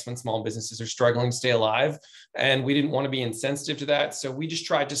about bikes when small businesses are struggling to stay alive. And we didn't want to be insensitive to that. So we just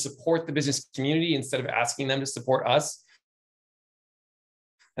tried to support the business community instead of asking them to support us.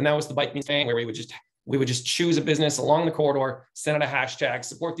 And that was the bike thing, where we would just choose a business along the corridor, send out a hashtag,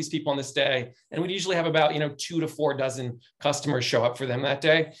 support these people on this day. And we'd usually have about 2 to 4 dozen customers show up for them that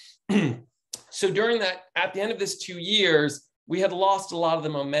day. So during that, at the end of this 2 years, we had lost a lot of the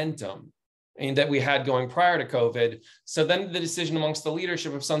momentum that we had going prior to COVID. So then the decision amongst the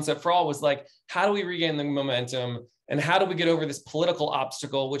leadership of Sunset for All was like, how do we regain the momentum? And how do we get over this political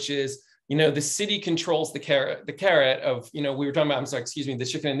obstacle, which is, the city controls the carrot of, we were talking about, the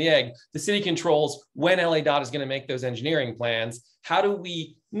chicken and the egg. The city controls when LADOT is going to make those engineering plans. How do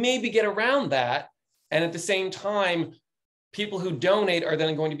we maybe get around that? And at the same time, people who donate are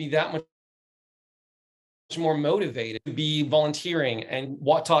then going to be that much more motivated to be volunteering and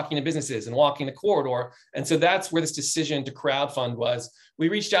talking to businesses and walking the corridor. And so that's where this decision to crowdfund was. We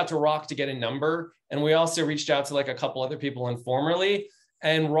reached out to Rock to get a number, and we also reached out to like a couple other people informally.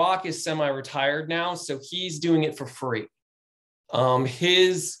 And Rock is semi-retired now, so he's doing it for free.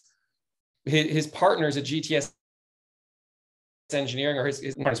 His partners at GTS Engineering, or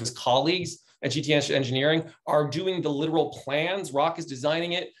his colleagues at GTS Engineering, are doing the literal plans. Rock is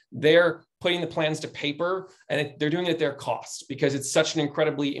designing it. They're putting the plans to paper, and they're doing it at their cost because it's such an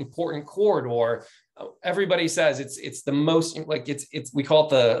incredibly important corridor. Everybody says it's the most, we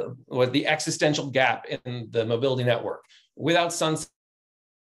call it the existential gap in the mobility network. Without Sunset,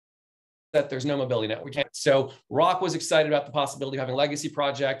 there's no mobility network. So Rock was excited about the possibility of having a legacy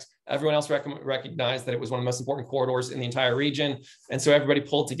project. Everyone else recognized that it was one of the most important corridors in the entire region. And so everybody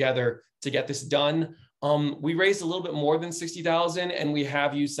pulled together to get this done. We raised a little bit more than 60,000, and we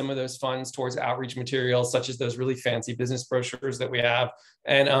have used some of those funds towards outreach materials, such as those really fancy business brochures that we have,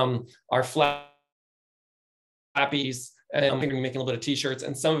 and our flappies, and I'm making a little bit of t-shirts.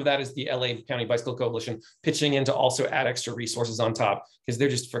 And some of that is the LA County Bicycle Coalition pitching in to also add extra resources on top because they're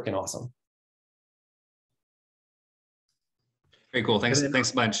just freaking awesome. Very cool. Thanks so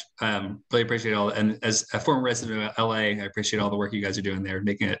much. Really appreciate it all. And as a former resident of LA, I appreciate all the work you guys are doing there,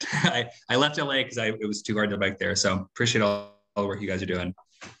 making it. I left LA because it was too hard to bike there. So appreciate all the work you guys are doing.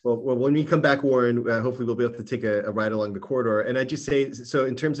 Well, when we come back, Warren, hopefully we'll be able to take a ride along the corridor. And I just say, so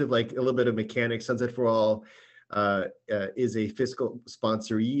in terms of like a little bit of mechanics, Sunset for All is a fiscal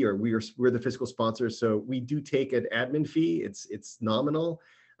sponsoree, or we're the fiscal sponsor. So we do take an admin fee. It's nominal.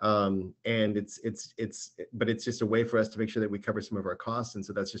 And but it's just a way for us to make sure that we cover some of our costs. And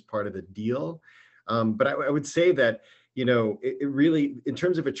so that's just part of the deal. But I would say that, you know, it really, in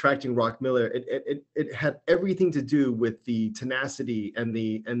terms of attracting Rock Miller, it had everything to do with the tenacity and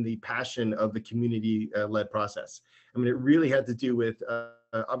the passion of the community-led process. I mean, it really had to do with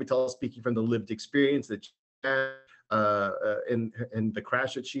Avital speaking from the lived experience that she had, and the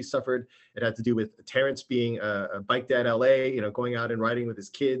crash that she suffered. It had to do with Terrence being a bike dad LA, you know, going out and riding with his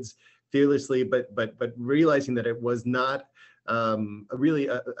kids fearlessly, but realizing that it was not really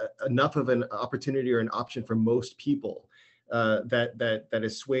enough of an opportunity or an option for most people. That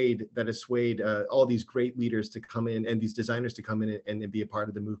has swayed all these great leaders to come in and these designers to come in and be a part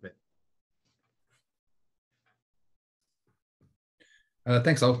of the movement.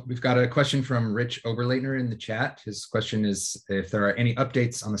 Thanks, all. We've got a question from Rich Oberleitner in the chat. His question is if there are any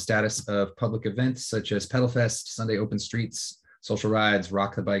updates on the status of public events such as Pedal Fest, Sunday Open Streets, social rides,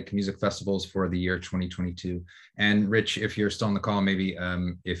 Rock the Bike music festivals for the year 2022. And Rich, if you're still on the call, maybe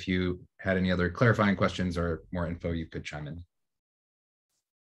if you had any other clarifying questions or more info, you could chime in.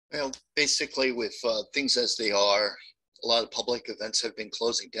 Well, basically with things as they are, a lot of public events have been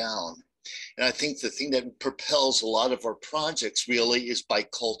closing down. And I think the thing that propels a lot of our projects really is bike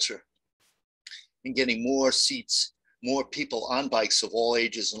culture and getting more seats, more people on bikes of all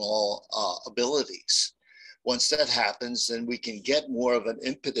ages and all abilities. Once that happens, then we can get more of an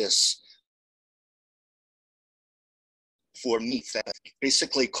impetus for me,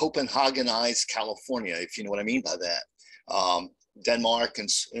 basically Copenhagenized California, if you know what I mean by that. Denmark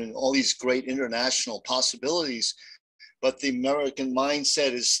and all these great international possibilities, but the American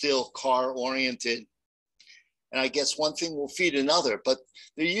mindset is still car oriented. And I guess one thing will feed another, but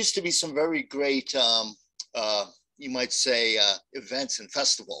there used to be some very great, you might say, events and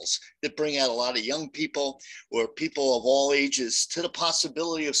festivals that bring out a lot of young people or people of all ages to the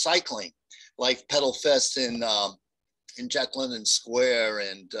possibility of cycling, like Pedal Fest in Jack London Square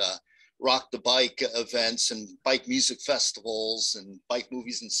and Rock the Bike events and bike music festivals and bike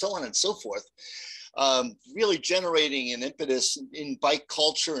movies and so on and so forth. Really generating an impetus in bike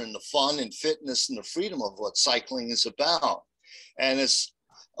culture and the fun and fitness and the freedom of what cycling is about. And it's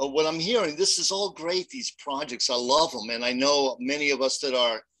what I'm hearing, this is all great, these projects, I love them. And I know many of us that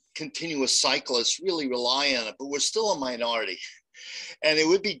are continuous cyclists really rely on it, but we're still a minority. And it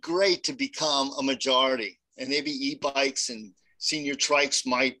would be great to become a majority, and maybe e-bikes and senior trikes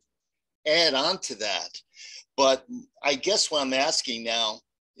might add on to that. But I guess what I'm asking now,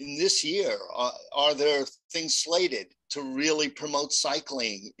 in this year, are there things slated to really promote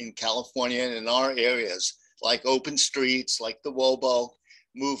cycling in California and in our areas, like open streets, like the WOBO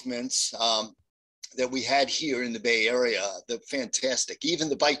movements that we had here in the Bay Area? They're fantastic. Even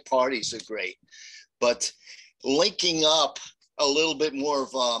the bike parties are great. But linking up a little bit more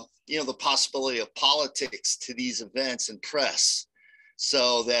of, you know, the possibility of politics to these events and press,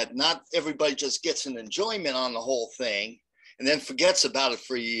 so that not everybody just gets an enjoyment on the whole thing and then forgets about it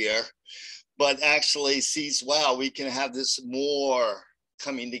for a year, but actually sees, wow, we can have this more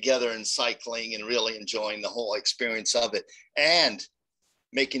coming together in cycling and really enjoying the whole experience of it and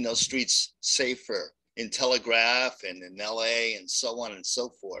making those streets safer in Telegraph and in LA and so on and so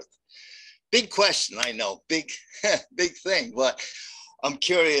forth. Big question, I know, big, big thing, but I'm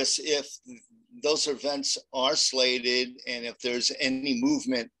curious if those events are slated and if there's any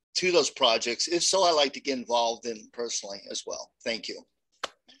movement to those projects. If so, I'd like to get involved in personally as well. Thank you.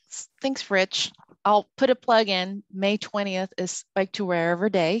 Thanks, Rich. I'll put a plug in. May 20th is Bike to Wherever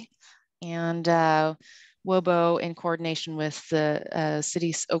Day. And WOBO, in coordination with the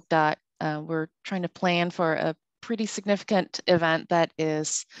city's OCDOT, we're trying to plan for a pretty significant event that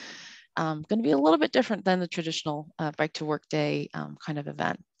is going to be a little bit different than the traditional Bike to Work Day kind of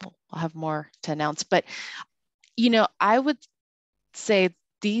event. I'll have more to announce. But, you know, I would say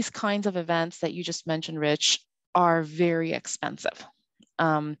these kinds of events that you just mentioned, Rich, are very expensive.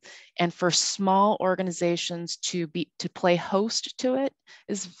 And for small organizations to play host to it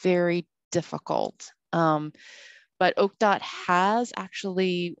is very difficult. But OCDOT has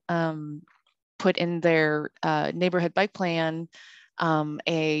actually put in their neighborhood bike plan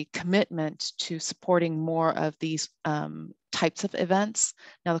a commitment to supporting more of these types of events.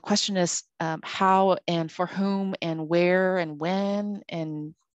 Now, the question is how and for whom and where and when,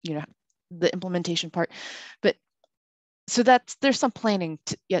 and, you know, the implementation part. But so there's some planning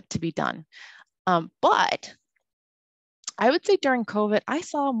yet to be done. But I would say during COVID, I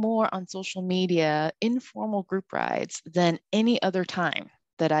saw more on social media informal group rides than any other time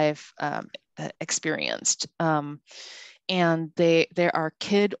that I've experienced. And there are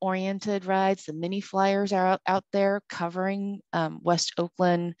kid-oriented rides. The mini flyers are out there covering West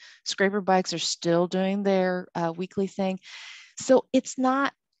Oakland. Scraper bikes are still doing their weekly thing. So it's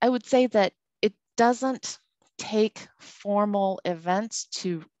not, I would say that doesn't take formal events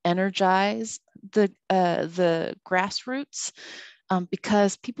to energize the grassroots,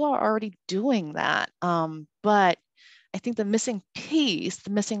 because people are already doing that. But I think the missing piece, the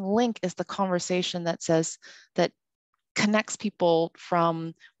missing link, is the conversation that connects people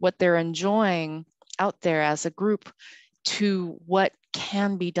from what they're enjoying out there as a group to what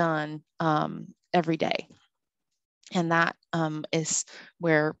can be done every day. And that is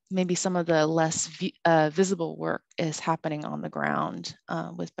where maybe some of the less visible work is happening on the ground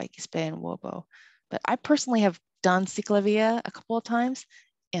with Bikes Bay and Wobo. But I personally have done Ciclavia a couple of times,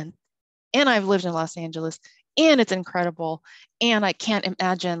 and I've lived in Los Angeles, and it's incredible. And I can't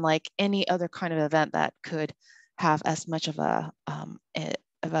imagine like any other kind of event that could have as much of a I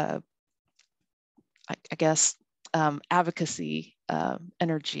guess advocacy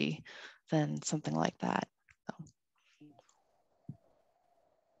energy than something like that.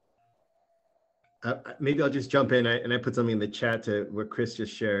 Maybe I'll just jump in, and I put something in the chat to what Chris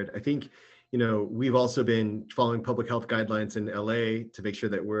just shared. I think, we've also been following public health guidelines in LA to make sure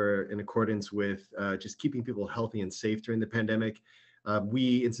that we're in accordance with just keeping people healthy and safe during the pandemic.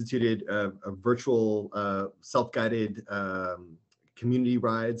 We instituted a virtual self-guided community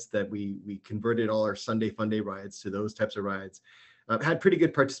rides that we converted all our Sunday Fun Day rides to those types of rides. Had pretty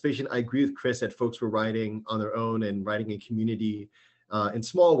good participation. I agree with Chris that folks were riding on their own and riding in community in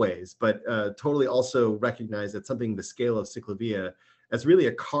small ways, but totally also recognize that something the scale of Ciclavia as really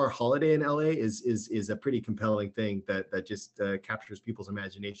a car holiday in LA is a pretty compelling thing that just captures people's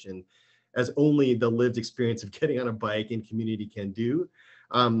imagination as only the lived experience of getting on a bike in community can do.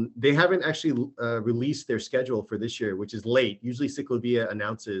 They haven't actually released their schedule for this year, which is late. Usually Ciclavia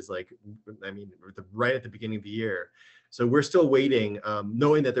announces right at the beginning of the year. So we're still waiting,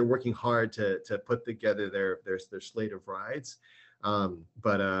 knowing that they're working hard to put together their slate of rides.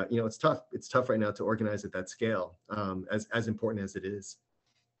 But it's tough. It's tough right now to organize at that scale, as important as it is.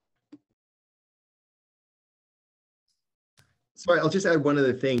 Sorry, I'll just add one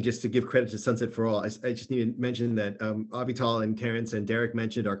other thing just to give credit to Sunset for All. I just need to mention that Avital and Terrence and Derek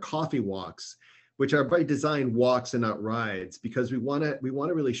mentioned our coffee walks, which are by design walks and not rides, because we want to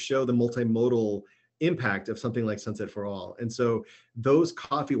really show the multimodal impact of something like Sunset for All. And so those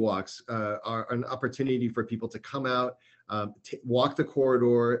coffee walks are an opportunity for people to come out, walk the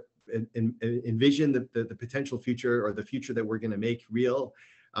corridor, and envision the potential future, or the future that we're going to make real.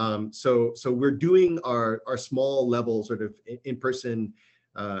 So we're doing our small level sort of in-person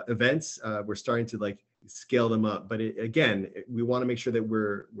events. We're starting to scale them up, but again, we want to make sure that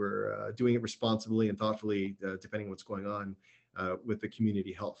we're doing it responsibly and thoughtfully, depending on what's going on with the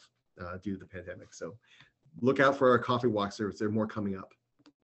community health due to the pandemic. So look out for our coffee walks. There are more coming up.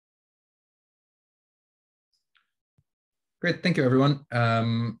 Great, thank you, everyone.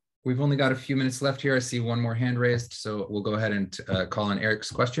 We've only got a few minutes left here. I see one more hand raised, so we'll go ahead and call on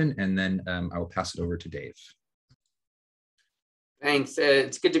Eric's question, and then I will pass it over to Dave. Thanks.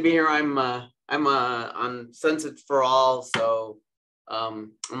 It's good to be here. I'm on Sunset for All, so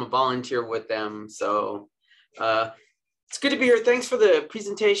I'm a volunteer with them. So it's good to be here. Thanks for the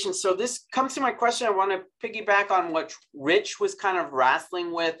presentation. So this comes to my question. I want to piggyback on what Rich was kind of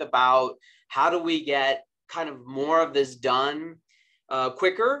wrestling with about how do we get kind of more of this done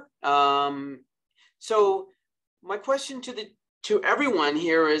quicker. So my question to everyone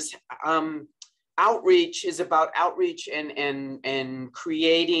here is, outreach is about outreach and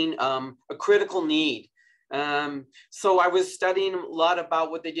creating a critical need. So I was studying a lot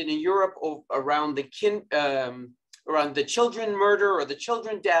about what they did in Europe around the children murder or the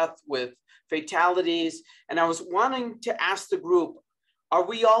children death with fatalities. And I was wanting to ask the group, are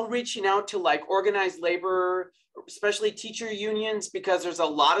we all reaching out to organized labor, especially teacher unions, because there's a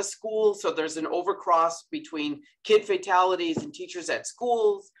lot of schools, so there's an overcross between kid fatalities and teachers at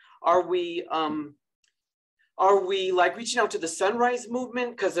schools? Are we reaching out to the Sunrise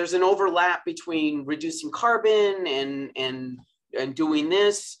Movement, because there's an overlap between reducing carbon and doing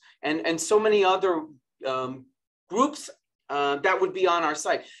this, and so many other groups that would be on our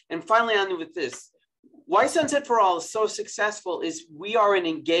site? And finally, on with this. Why Sunset for All is so successful is we are an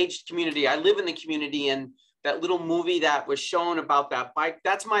engaged community. I live in the community, and that little movie that was shown about that bike,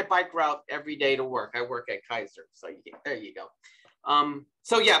 that's my bike route every day to work. I work at Kaiser, so there you go.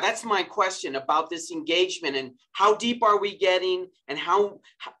 So yeah, that's my question about this engagement, and how deep are we getting, and how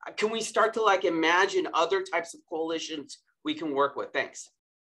can we start to imagine other types of coalitions we can work with? Thanks.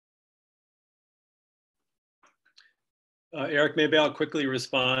 Eric, maybe I'll quickly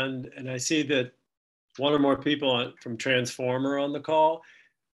respond. And I see that one or more people from Transformer on the call.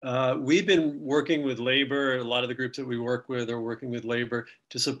 We've been working with labor. A lot of the groups that we work with are working with labor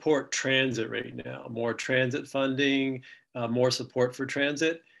to support transit right now. More transit funding, more support for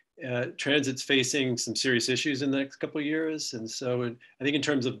transit. Transit's facing some serious issues in the next couple of years. And so I think in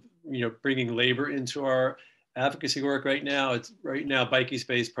terms of, bringing labor into our advocacy work right now, Bike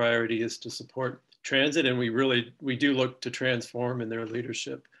Space priority is to support transit. And we do look to Transform in their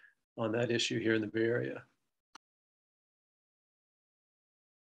leadership on that issue here in the Bay Area.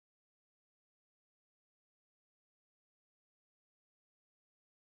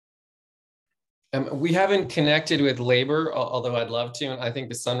 We haven't connected with labor, although I'd love to. And I think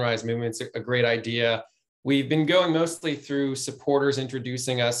the Sunrise Movement's a great idea. We've been going mostly through supporters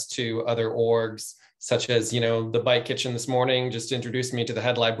introducing us to other orgs, such as, the Bike Kitchen this morning just introduced me to the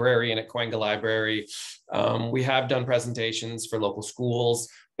head librarian at Cahuenga Library. We have done presentations for local schools,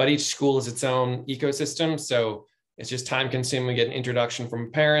 but each school is its own ecosystem. So it's just time consuming. We get an introduction from a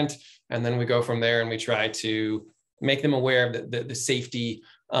parent, and then we go from there and we try to make them aware of the safety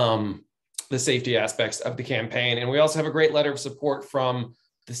aspects of the campaign. And we also have a great letter of support from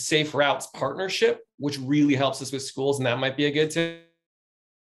the Safe Routes Partnership, which really helps us with schools, and that might be a good tip.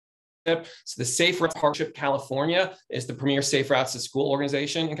 So the Safe Routes Partnership California is the premier Safe Routes to School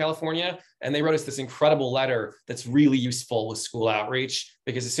organization in California. And they wrote us this incredible letter that's really useful with school outreach,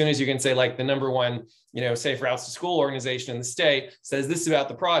 because as soon as you can say, like, the #1, Safe Routes to School organization in the state says this about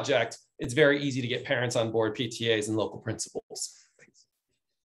the project, it's very easy to get parents on board, PTAs and local principals.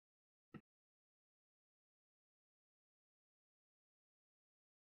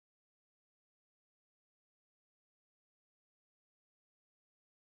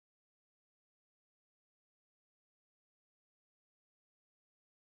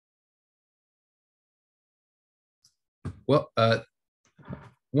 Well,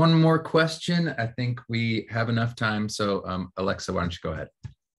 one more question. I think we have enough time. So Alexa, why don't you go ahead?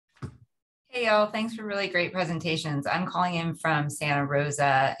 Hey, y'all. Thanks for really great presentations. I'm calling in from Santa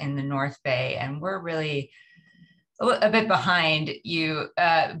Rosa in the North Bay, and we're really a bit behind you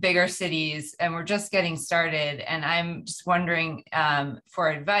bigger cities, and we're just getting started. And I'm just wondering for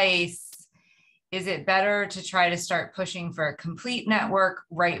advice, is it better to try to start pushing for a complete network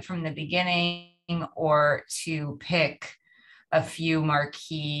right from the beginning, or to pick a few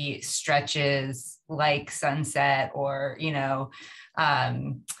marquee stretches like Sunset or,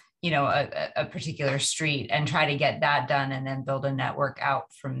 a particular street, and try to get that done and then build a network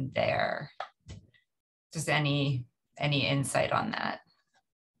out from there? Just any insight on that?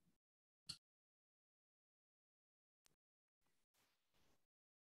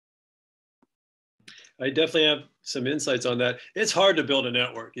 I definitely have some insights on that. It's hard to build a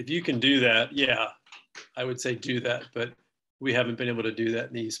network. If you can do that, yeah, I would say do that. But we haven't been able to do that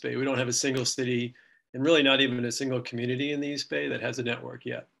in the East Bay. We don't have a single city, and really not even a single community in the East Bay that has a network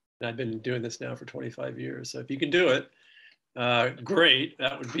yet. And I've been doing this now for 25 years. So if you can do it, great.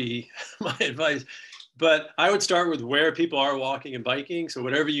 That would be my advice. But I would start with where people are walking and biking. So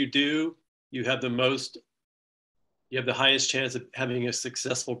whatever you do, you have the highest chance of having a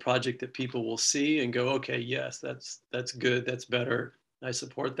successful project that people will see and go, okay, yes, that's good, that's better, I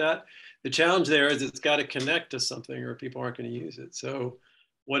support that. The challenge there is it's got to connect to something or people aren't going to use it. So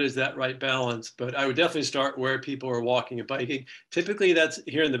what is that right balance? But I would definitely start where people are walking and biking. Typically that's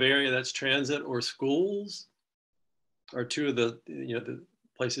here in the Bay Area, that's transit or schools are two of the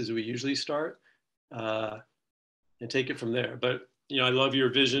places we usually start, and take it from there. But I love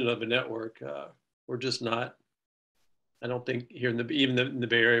your vision of a network. We're just not. I don't think here in the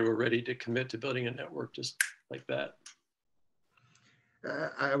Bay Area we're ready to commit to building a network just like that.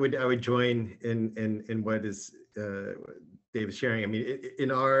 I would join in what is Dave is sharing. I mean,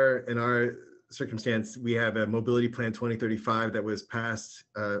 in our circumstance, we have a mobility plan 2035 that was passed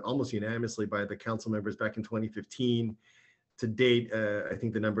almost unanimously by the council members back in 2015. To date, I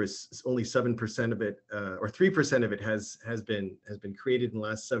think the number is only 7% of it, or 3% of it has been created in the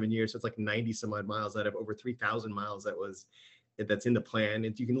last 7 years. So it's like 90 some odd miles out of over 3,000 miles that's in the plan.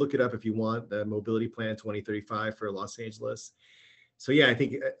 And you can look it up if you want, the mobility plan 2035 for Los Angeles. So yeah, I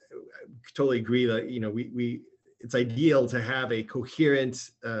think I totally agree that it's ideal to have a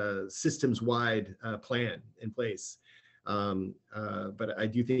coherent systems-wide plan in place. But I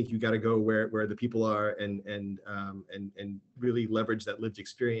do think you got to go where the people are and really leverage that lived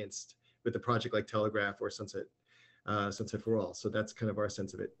experience with a project like Telegraph or Sunset for All. So that's kind of our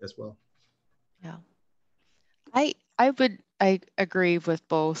sense of it as well. Yeah, I agree with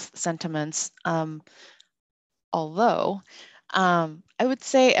both sentiments. Although I would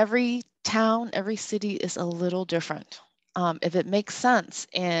say every town, every city is a little different. If it makes sense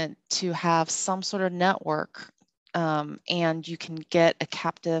and to have some sort of network and you can get a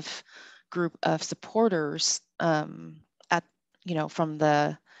captive group of supporters at, you know, from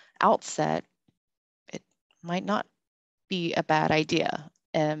the outset, it might not be a bad idea.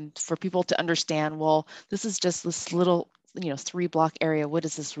 And for people to understand, well, this is just this little, you know, 3-block area. What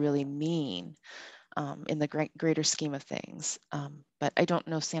does this really mean in the greater scheme of things? But I don't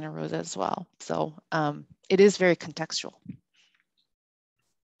know Santa Rosa as well. So it is very contextual.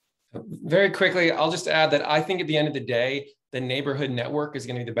 Very quickly, I'll just add that I think at the end of the day, the neighborhood network is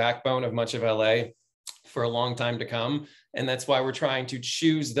going to be the backbone of much of LA for a long time to come. And that's why we're trying to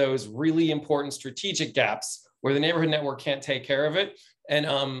choose those really important strategic gaps where the neighborhood network can't take care of it. And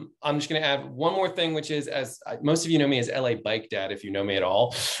I'm just going to add one more thing, which is, as most of you know me as LA Bike Dad, if you know me at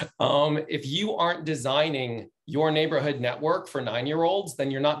all, if you aren't designing your neighborhood network for 9-year-olds,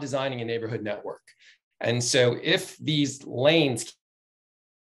 then you're not designing a neighborhood network. And so if these lanes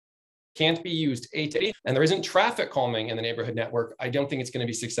can't be used 8 to 8, and there isn't traffic calming in the neighborhood network, I don't think it's going to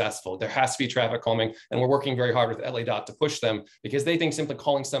be successful. There has to be traffic calming, and we're working very hard with LA Dot to push them, because they think simply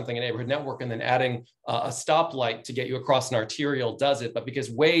calling something a neighborhood network and then adding a stoplight to get you across an arterial does it. But because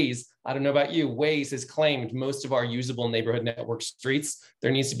Waze, I don't know about you, Waze has claimed most of our usable neighborhood network streets,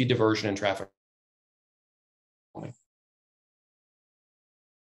 there needs to be diversion in traffic calming.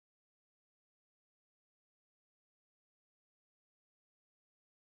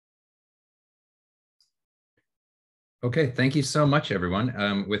 Okay, thank you so much,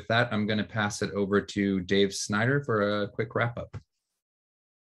 everyone. With that, I'm going to pass it over to Dave Snyder for a quick wrap up.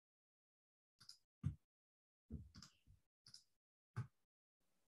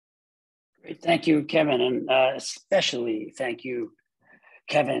 Great, thank you, Kevin, and especially thank you,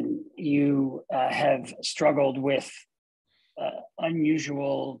 Kevin. You have struggled with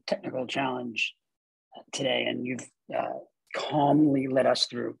unusual technical challenge today, and you've calmly led us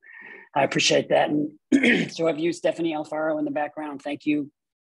through. I appreciate that. And so I've used Stephanie Alfaro in the background. Thank you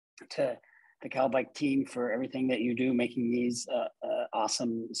to the CalBike team for everything that you do, making these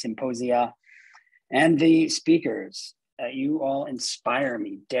awesome symposia. And the speakers, you all inspire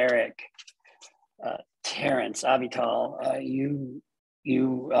me. Derek, Terrence, Avital,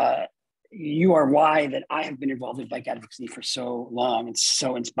 you are why that I have been involved in bike advocacy for so long. It's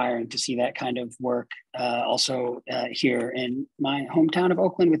so inspiring to see that kind of work also here in my hometown of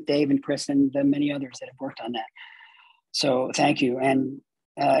Oakland with Dave and Chris and the many others that have worked on that. So thank you. And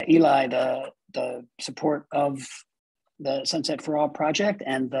Eli, the support of the Sunset for All project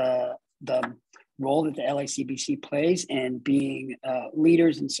and the role that the LACBC plays in being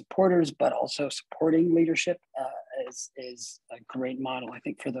leaders and supporters, but also supporting leadership is a great model, I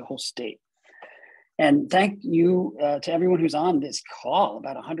think, for the whole state. And thank you to everyone who's on this call.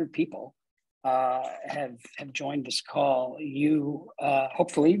 About 100 people have joined this call. You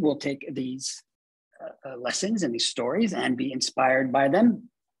hopefully will take these lessons and these stories and be inspired by them.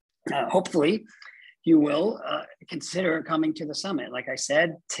 Hopefully you will consider coming to the summit. Like I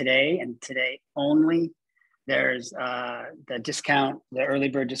said, today and today only, there's the discount, the early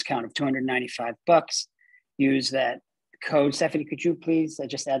bird discount of $295. Use that code. Stephanie, could you please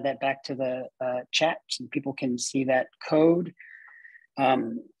just add that back to the chat so people can see that code?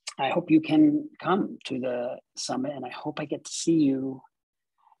 I hope you can come to the summit, and I hope I get to see you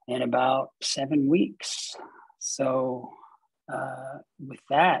in about 7 weeks. So with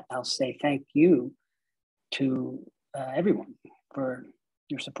that, I'll say thank you to everyone for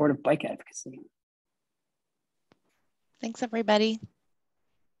your support of bike advocacy. Thanks, everybody.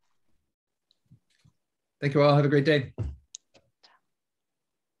 Thank you all. Have a great day.